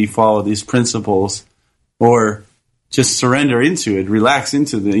we follow these principles or just surrender into it, relax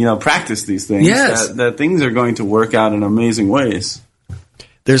into practice these things. Yes. That things are going to work out in amazing ways.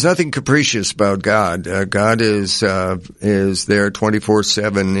 There's nothing capricious about God. God is there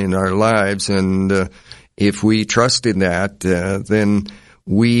 24/7 in our lives, and if we trust in that, then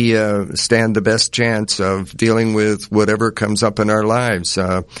we stand the best chance of dealing with whatever comes up in our lives.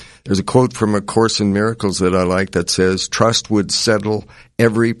 There's a quote from A Course in Miracles that I like that says, "Trust would settle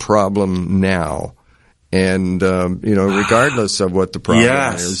every problem now." And, regardless of what the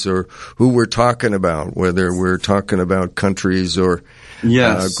problem is or who we're talking about, whether we're talking about countries or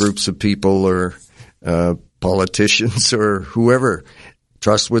groups of people or politicians or whoever,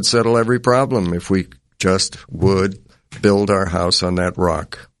 trust would settle every problem if we just would build our house on that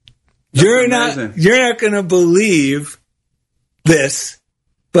rock. You're not going to believe this,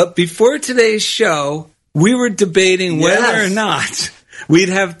 but before today's show, we were debating whether or not we'd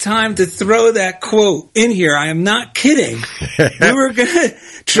have time to throw that quote in here. I am not kidding. We were going to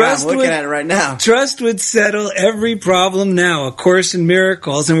I'm looking at it right now. Trust would settle every problem now, A Course in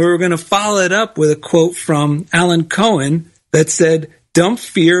Miracles. And we were going to follow it up with a quote from Alan Cohen that said, "Dump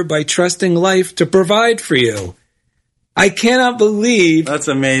fear by trusting life to provide for you." I cannot believe that's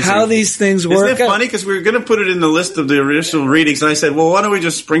amazing how these things work. Isn't it funny? Because we were going to put it in the list of the initial readings, and I said, well, why don't we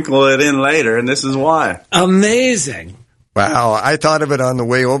just sprinkle it in later? And this is why. Amazing. Wow, I thought of it on the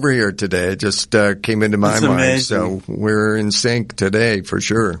way over here today. It just came into my mind. Amazing. So we're in sync today for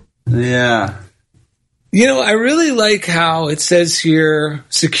sure. Yeah. I really like how it says here,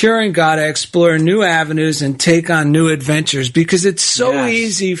 securing God, I explore new avenues and take on new adventures, because it's so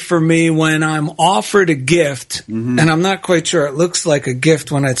easy for me when I'm offered a gift, and I'm not quite sure it looks like a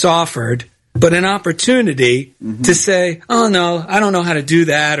gift when it's offered, but an opportunity to say, oh, no, I don't know how to do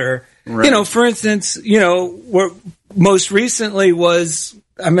that. Or, for instance, what most recently was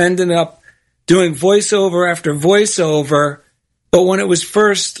I'm ending up doing voiceover after voiceover, but when it was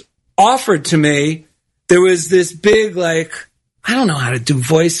first offered to me, there was this big, I don't know how to do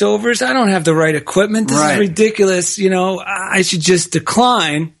voiceovers. I don't have the right equipment. This is ridiculous. I should just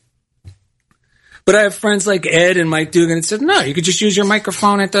decline. But I have friends like Ed and Mike Dugan that said, no, you could just use your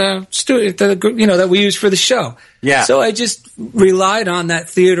microphone at the studio, that we use for the show. Yeah. So I just relied on that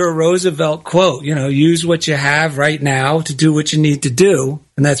Theodore Roosevelt quote, use what you have right now to do what you need to do.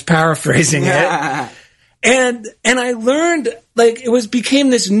 And that's paraphrasing it. And I learned,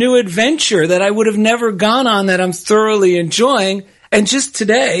 became this new adventure that I would have never gone on that I'm thoroughly enjoying. And just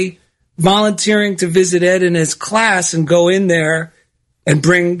today, volunteering to visit Ed in his class and go in there and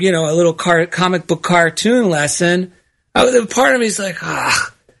bring, a little comic book cartoon lesson. Part of me is like,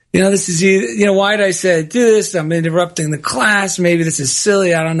 this is, why did I say do this? I'm interrupting the class. Maybe this is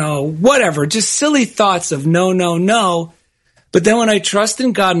silly. I don't know. Whatever. Just silly thoughts of no. But then when I trust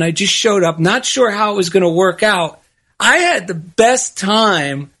in God and I just showed up, not sure how it was going to work out, I had the best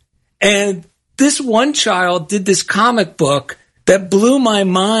time. And this one child did this comic book that blew my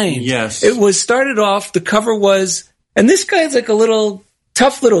mind. Yes. It was started off, the cover was, and this guy's like a little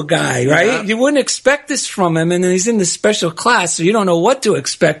tough little guy, right? Yeah. You wouldn't expect this from him. And then he's in this special class, so you don't know what to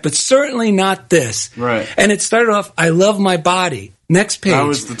expect, but certainly not this. Right. And it started off, I love my body. Next page. That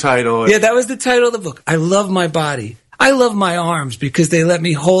was the title. Yeah, that was the title of the book. I love my body. I love my arms because they let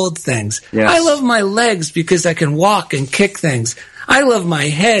me hold things. Yes. I love my legs because I can walk and kick things. I love my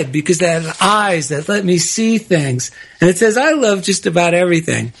head because it has eyes that let me see things. And it says, I love just about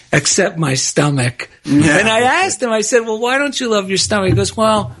everything except my stomach. Yeah. And I asked him, I said, well, why don't you love your stomach? He goes,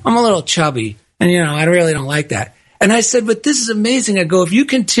 well, I'm a little chubby. And, I really don't like that. And I said, but this is amazing. I go, if you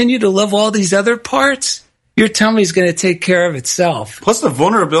continue to love all these other parts, your tummy's going to take care of itself. Plus the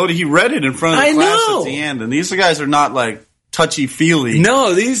vulnerability, he read it in front of the class at the end. And these guys are not like touchy-feely.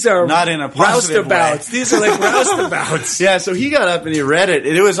 No, these are not in a positive roustabouts. Way. These are like roustabouts. Yeah, so he got up and he read it.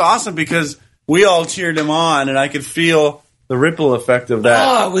 And it was awesome because we all cheered him on, and I could feel the ripple effect of that.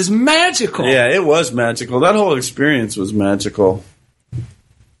 Oh, it was magical. Yeah, it was magical. That whole experience was magical.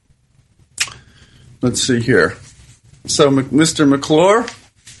 Let's see here. So, Mr. McClure?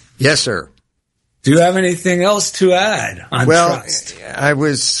 Yes, sir. Do you have anything else to add on trust? I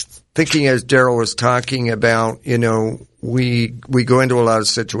was thinking as Daryl was talking about, we go into a lot of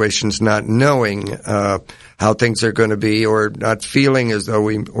situations not knowing how things are going to be, or not feeling as though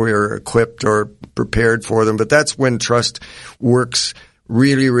we're equipped or prepared for them. But that's when trust works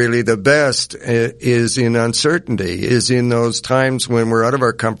really, really the best, is in uncertainty, is in those times when we're out of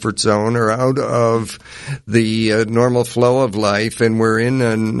our comfort zone or out of the normal flow of life, and we're in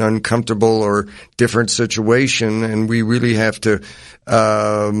an uncomfortable or different situation, and we really have to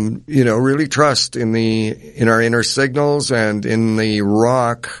really trust in our inner signals and in the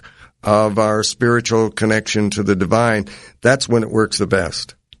rock of our spiritual connection to the divine. That's when it works the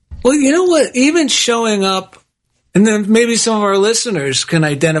best. Well, you know what? Even showing up, and then maybe some of our listeners can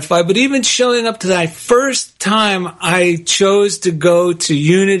identify, but even showing up to that first time I chose to go to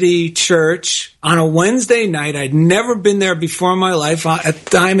Unity Church on a Wednesday night, I'd never been there before in my life, at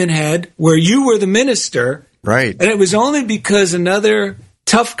Diamond Head, where you were the minister. Right. And it was only because another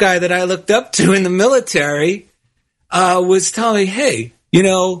tough guy that I looked up to in the military was telling me, hey,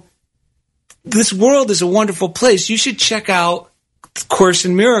 this world is a wonderful place. You should check out Course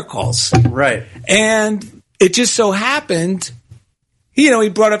in Miracles. Right. And it just so happened, he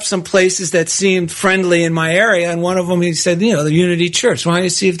brought up some places that seemed friendly in my area. And one of them, he said, the Unity Church. Why don't you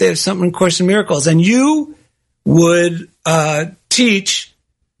see if they have something in Course in Miracles? And you would teach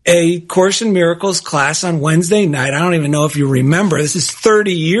a Course in Miracles class on Wednesday night. I don't even know if you remember. This is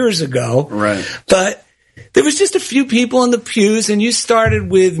 30 years ago. Right. But there was just a few people in the pews, and you started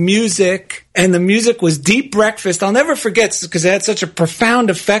with music, and the music was Deep Breakfast. I'll never forget, because it had such a profound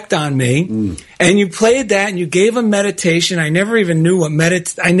effect on me. And you played that, and you gave a meditation. I never even knew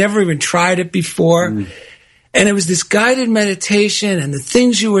I never even tried it before. And it was this guided meditation, and the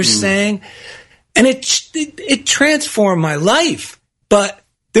things you were saying, and it transformed my life. But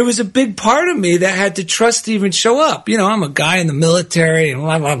there was a big part of me that had to trust to even show up. I'm a guy in the military and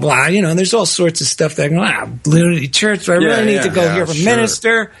blah, blah, blah. And there's all sorts of stuff that I go, Unity Church, do I really need to go hear from a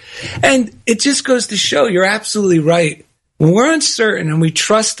minister? And it just goes to show you're absolutely right. When we're uncertain and we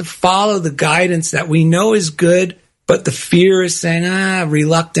trust to follow the guidance that we know is good, but the fear is saying,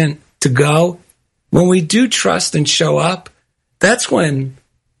 reluctant to go. When we do trust and show up, that's when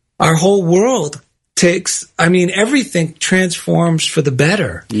our whole world everything transforms for the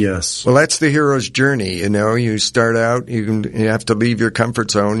better. Yes. Well, that's the hero's journey. You start out, you have to leave your comfort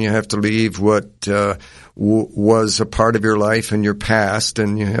zone. You have to leave what was a part of your life and your past,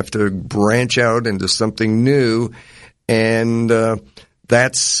 and you have to branch out into something new. And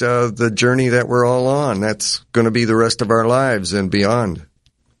that's the journey that we're all on. That's going to be the rest of our lives and beyond.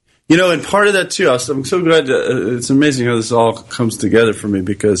 And part of that, too, I'm so glad it's amazing how this all comes together for me,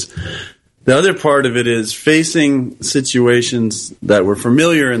 because the other part of it is facing situations that were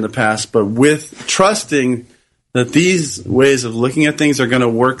familiar in the past, but with trusting that these ways of looking at things are going to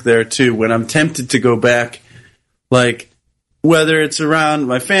work there too. When I'm tempted to go back, like whether it's around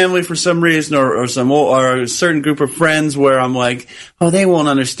my family for some reason or a certain group of friends where I'm like, oh, they won't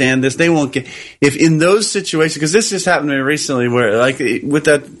understand this. They won't get, if in those situations, because this just happened to me recently where like with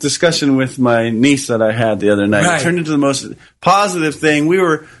that discussion with my niece that I had the other night, It turned into the most positive thing. We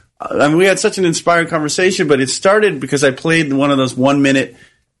had such an inspiring conversation, but it started because I played one of those 1 minute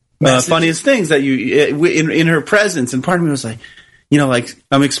funniest things that in her presence, and part of me was like,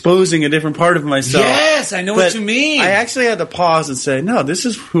 I'm exposing a different part of myself. Yes, I know what you mean. I actually had to pause and say, no, this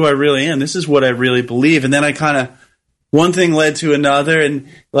is who I really am. This is what I really believe. And then I kind of, one thing led to another, and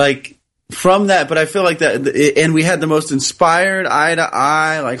like from that, but I feel like that, and we had the most inspired eye to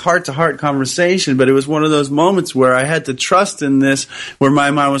eye, like heart to heart conversation, but it was one of those moments where I had to trust in this, where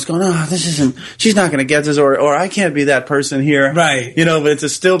my mind was going, oh, she's not going to get this, or I can't be that person here. Right. But to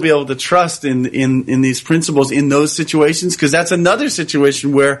still be able to trust in these principles in those situations, because that's another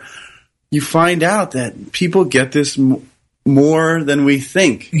situation where you find out that people get this more than we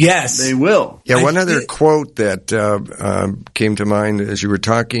think. Yes. They will. Yeah, one other quote that came to mind as you were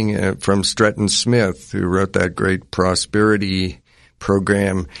talking from Stretton Smith, who wrote that great prosperity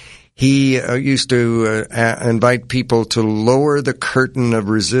program. He used to invite people to lower the curtain of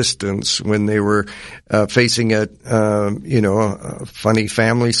resistance when they were facing a funny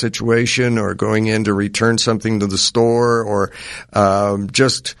family situation, or going in to return something to the store, or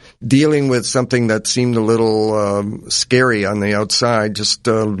just dealing with something that seemed a little scary on the outside. Just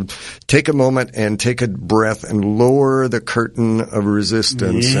take a moment and take a breath and lower the curtain of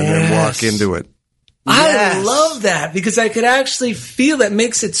resistance, and then walk into it. Yes. I love that, because I could actually feel that.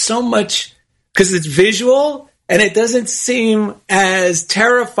 Makes it so much, because it's visual and it doesn't seem as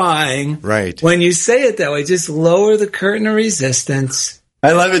terrifying when you say it that way. Just lower the curtain of resistance.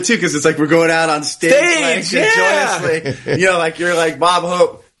 I love it too, because it's like we're going out on stage joyously. Like you're like Bob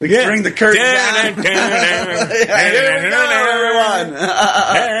Hope. Bring the curtain down. Here we go,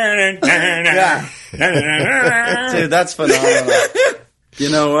 everyone. Dude, that's phenomenal. You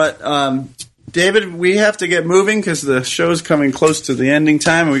know what? David, we have to get moving because the show's coming close to the ending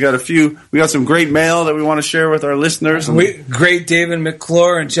time, and we got some great mail that we want to share with our listeners. Great David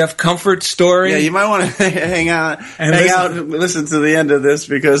McClure and Jeff Comfort story. Yeah, you might want to hang out and listen to the end of this,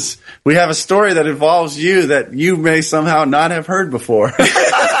 because we have a story that involves you that you may somehow not have heard before.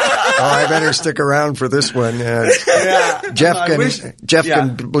 I better stick around for this one. Jeff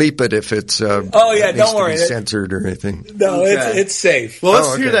can bleep it if it's don't worry, censored or anything. No, it's safe. Well,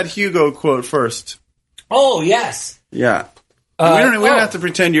 let's hear that Hugo quote first. Oh, yes. Yeah. We don't have to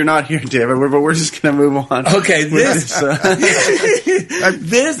pretend you're not here, David, but we're just going to move on. Okay, we're going to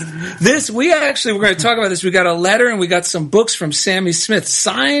talk about this. We got a letter and we got some books from Sammy Smith,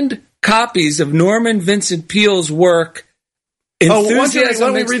 signed copies of Norman Vincent Peale's work. Why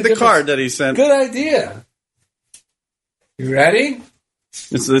don't we read the card that he sent? Good idea. You ready?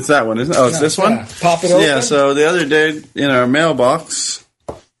 It's that one, isn't it? Oh, it's this one? Pop it open. Yeah, so the other day in our mailbox,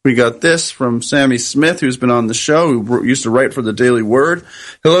 we got this from Sammy Smith, who's been on the show, who used to write for the Daily Word.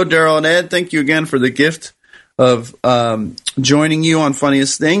 Hello, Daryl and Ed. Thank you again for the gift of joining you on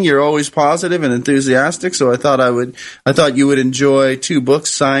Funniest Thing. You're always positive and enthusiastic, so I thought you would enjoy 2 books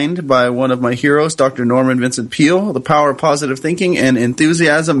signed by one of my heroes, Dr. Norman Vincent Peale, The Power of Positive Thinking and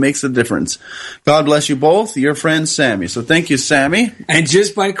Enthusiasm Makes a Difference. God bless you both. Your friend, Sammy. So thank you, Sammy. And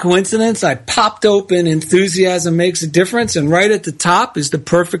just by coincidence, I popped open Enthusiasm Makes a Difference, and right at the top is the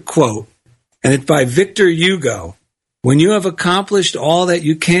perfect quote. And it's by Victor Hugo. When you have accomplished all that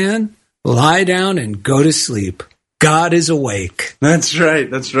you can, lie down and go to sleep. God is awake. That's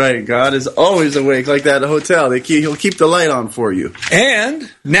right. God is always awake, like that hotel. He'll keep the light on for you.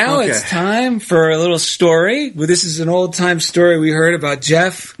 And now it's time for a little story. Well, this is an old-time story we heard about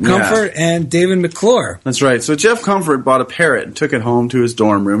Jeff Comfort and David McClure. That's right. So Jeff Comfort bought a parrot and took it home to his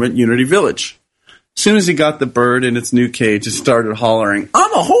dorm room at Unity Village. As soon as he got the bird in its new cage, it started hollering,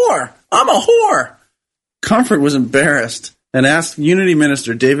 "I'm a whore! I'm a whore!" Comfort was embarrassed and asked Unity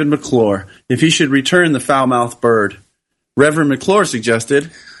minister David McClure if he should return the foul-mouthed bird. Reverend McClure suggested,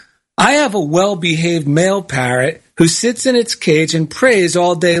 "I have a well-behaved male parrot who sits in its cage and prays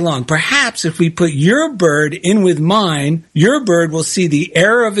all day long. Perhaps if we put your bird in with mine, your bird will see the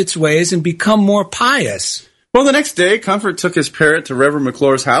error of its ways and become more pious." Well, the next day, Comfort took his parrot to Reverend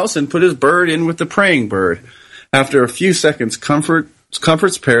McClure's house and put his bird in with the praying bird. After a few seconds,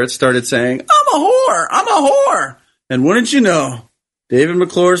 Comfort's parrot started saying, "I'm a whore! I'm a whore!" And wouldn't you know, David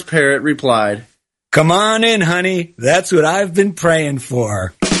McClure's parrot replied, "Come on in, honey. That's what I've been praying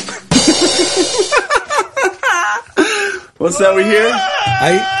for." What's that we hear?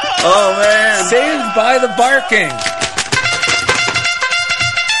 Oh, man. Saved by the barking.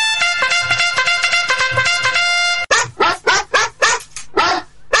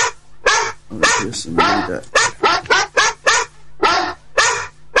 Let's read that.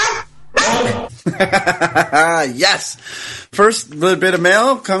 Yes. First little bit of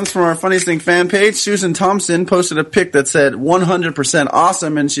mail comes from our Funniest Thing fan page. Susan Thompson posted a pic that said 100%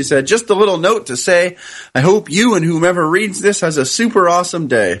 awesome, and she said, "Just a little note to say, I hope you and whomever reads this has a super awesome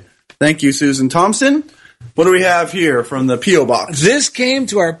day." Thank you, Susan Thompson. What do we have here from the P.O. Box? This came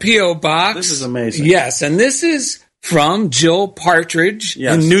to our P.O. Box. This is amazing. Yes, and this is from Jill Partridge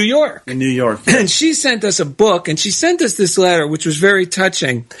in New York. In New York. Yes. And she sent us a book, and she sent us this letter, which was very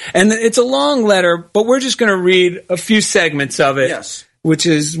touching. And it's a long letter, but we're just going to read a few segments of it, which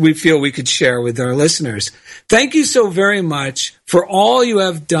is we feel we could share with our listeners. "Thank you so very much for all you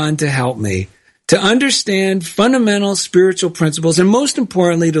have done to help me, to understand fundamental spiritual principles, and most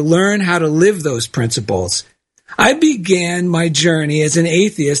importantly, to learn how to live those principles. I began my journey as an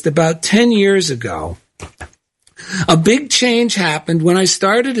atheist about 10 years ago. A big change happened when I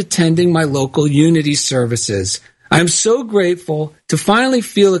started attending my local Unity services. I am so grateful to finally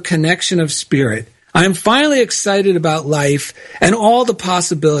feel a connection of spirit. I am finally excited about life and all the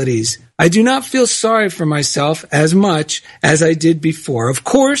possibilities. I do not feel sorry for myself as much as I did before. Of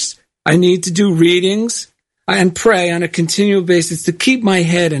course, I need to do readings and pray on a continual basis to keep my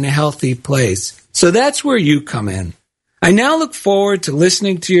head in a healthy place. So that's where you come in. I now look forward to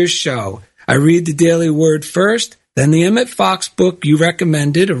listening to your show. I read the Daily Word first, then the Emmett Fox book you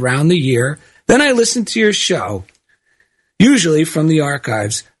recommended around the year. Then I listen to your show, usually from the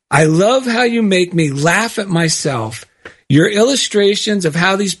archives. I love how you make me laugh at myself. Your illustrations of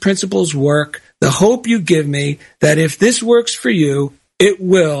how these principles work, the hope you give me that if this works for you, it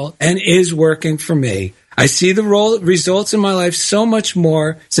will and is working for me. I see the results in my life so much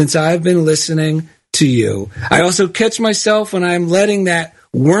more since I've been listening to you. I also catch myself when I'm letting that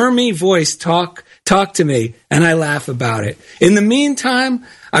wormy voice talk to me, and I laugh about it. In the meantime,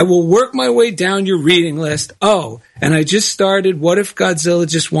 I will work my way down your reading list. Oh, and I just started What If Godzilla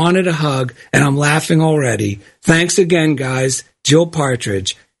Just Wanted a Hug, and I'm laughing already. Thanks again, guys. Jill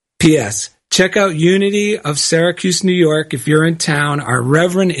Partridge. P.S. Check out Unity of Syracuse, New York if you're in town. Our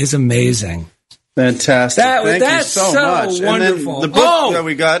Reverend is amazing. Fantastic. Thank you so much. Wonderful. And then the book that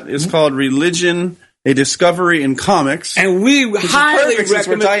we got is called Religion, A Discovery in Comics. And we highly recommend. Since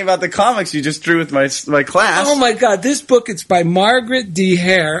we're talking about the comics you just drew with my class. Oh my God, this book, it's by Margaret D.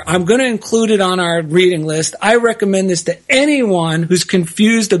 Hare. I'm going to include it on our reading list. I recommend this to anyone who's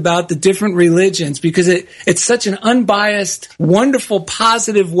confused about the different religions because it's such an unbiased, wonderful,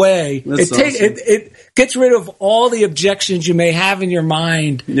 positive way. It gets rid of all the objections you may have in your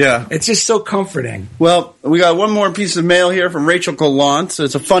mind. Yeah. It's just so comforting. Well, we got one more piece of mail here from Rachel Gallant.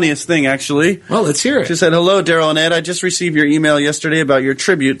 It's the funniest thing, actually. Well, let's hear it. She said, "Hello, Daryl and Ed. I just received your email yesterday about your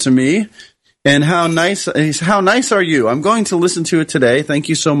tribute to me. And how nice are you? I'm going to listen to it today. Thank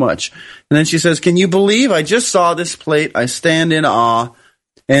you so much." And then she says, "Can you believe I just saw this plate? I stand in awe."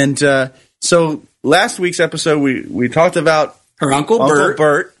 And so last week's episode, we talked about her Uncle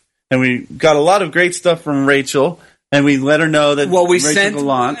Bert. And we got a lot of great stuff from Rachel, and we let her know that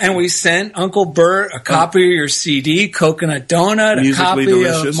we sent Uncle Bert a copy of your CD, Coconut Donut, a copy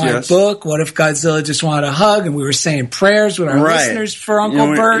of my book, What If Godzilla Just Wanted a Hug, and we were saying prayers with our listeners for Uncle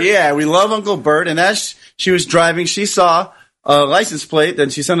Bert. Yeah, we love Uncle Bert, and as she was driving, she saw a license plate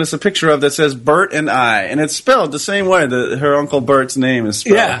that she sent us a picture of that says Bert and I, and it's spelled the same way that her Uncle Bert's name is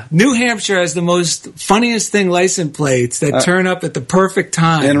spelled. Yeah, New Hampshire has the most funniest thing license plates that turn up at the perfect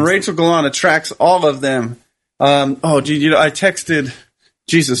time. And Rachel Gallant attracts all of them. I texted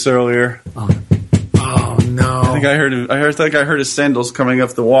Jesus earlier. Oh no! I think I heard his sandals coming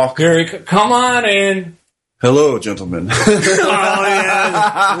up the walk. Come on in. Hello, gentlemen. Oh,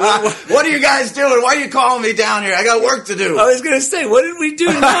 yeah. What are you guys doing? Why are you calling me down here? I got work to do. I was going to say, what did we do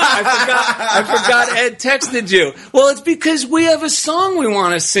now? I forgot Ed texted you. Well, it's because we have a song we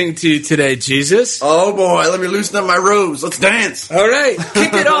want to sing to you today, Jesus. Oh, boy. Let me loosen up my robes. Let's dance. All right.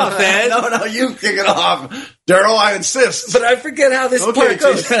 Kick it off, Ed. No, you kick it off. Daryl, I insist. But I forget how this part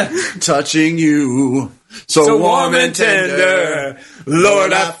goes. Touching you. So warm and tender,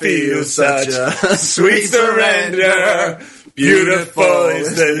 Lord, I feel such a sweet surrender. Beautiful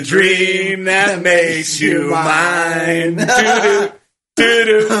is the dream that makes you mine.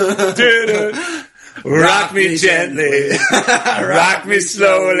 Rock me gently, rock me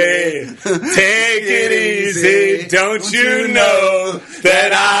slowly, take it easy. Don't you know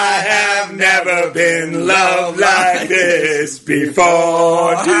that I have never been loved like this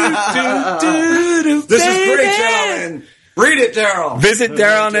before? This is great, gentlemen. Read it, Daryl. Visit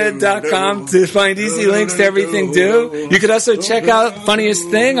DarylNed.com to find easy links to everything due. You could also check out Funniest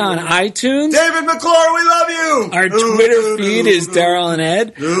Thing on iTunes. David McClure, we love you. Our Twitter feed is Daryl and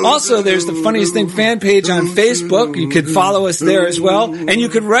Ed. Also, there's the Funniest Thing fan page on Facebook. You could follow us there as well. And you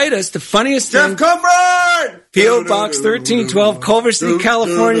could write us the Funniest Thing. Jeff Comfort! P.O. Box 1312, Culver City,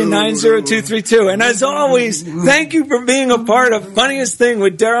 California, 90232. And as always, thank you for being a part of Funniest Thing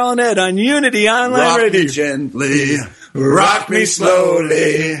with Daryl and Ed on Unity Online Radio. Rock me gently, rock me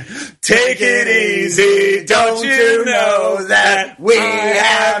slowly, take it easy. Don't you know that we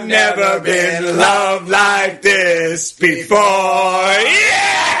have never been loved like this before?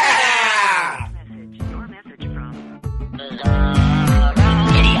 Yeah!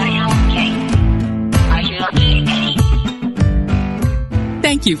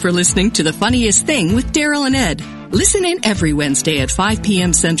 Thank you for listening to The Funniest Thing with Daryl and Ed. Listen in every Wednesday at 5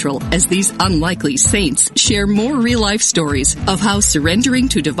 p.m. Central as these unlikely saints share more real-life stories of how surrendering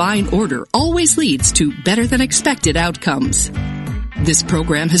to divine order always leads to better-than-expected outcomes. This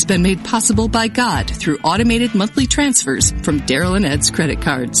program has been made possible by God through automated monthly transfers from Daryl and Ed's credit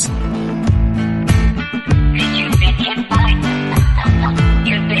cards. You've been hit by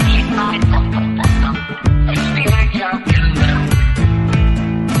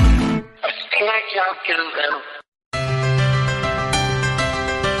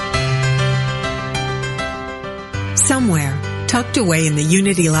away in the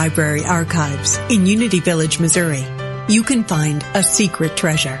Unity Library archives in Unity Village, Missouri, you can find a secret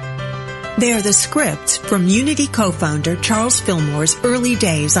treasure. They are the scripts from Unity co-founder Charles Fillmore's early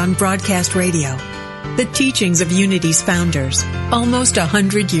days on broadcast radio. The teachings of Unity's founders, almost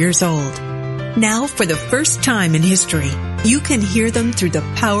 100 years old. Now, for the first time in history, you can hear them through the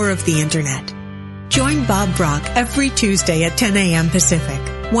power of the Internet. Join Bob Brock every Tuesday at 10 a.m.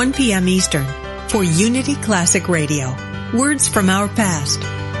 Pacific, 1 p.m. Eastern, for Unity Classic Radio, Words from Our Past.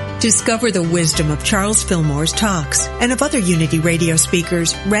 Discover the wisdom of Charles Fillmore's talks and of other Unity radio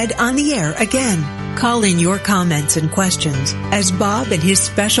speakers read on the air again. Call in your comments and questions as Bob and his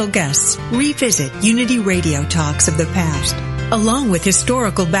special guests revisit Unity radio talks of the past, along with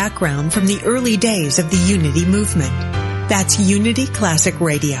historical background from the early days of the Unity movement. That's Unity Classic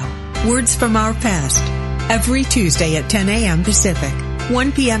Radio, Words from Our Past, every Tuesday at 10 a.m. Pacific,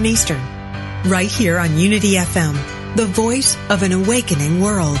 1 p.m. Eastern, right here on Unity FM, the voice of an awakening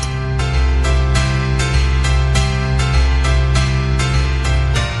world.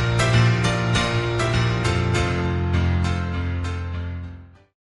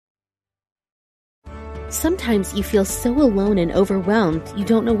 Sometimes you feel so alone and overwhelmed you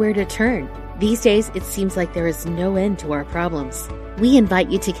don't know where to turn. These days, it seems like there is no end to our problems. We invite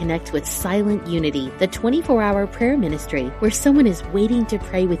you to connect with Silent Unity, the 24-hour prayer ministry where someone is waiting to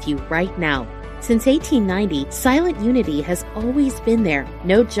pray with you right now. Since 1890, Silent Unity has always been there.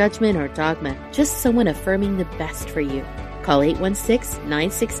 No judgment or dogma, just someone affirming the best for you. Call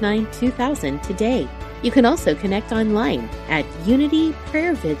 816-969-2000 today. You can also connect online at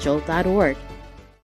unityprayervigil.org.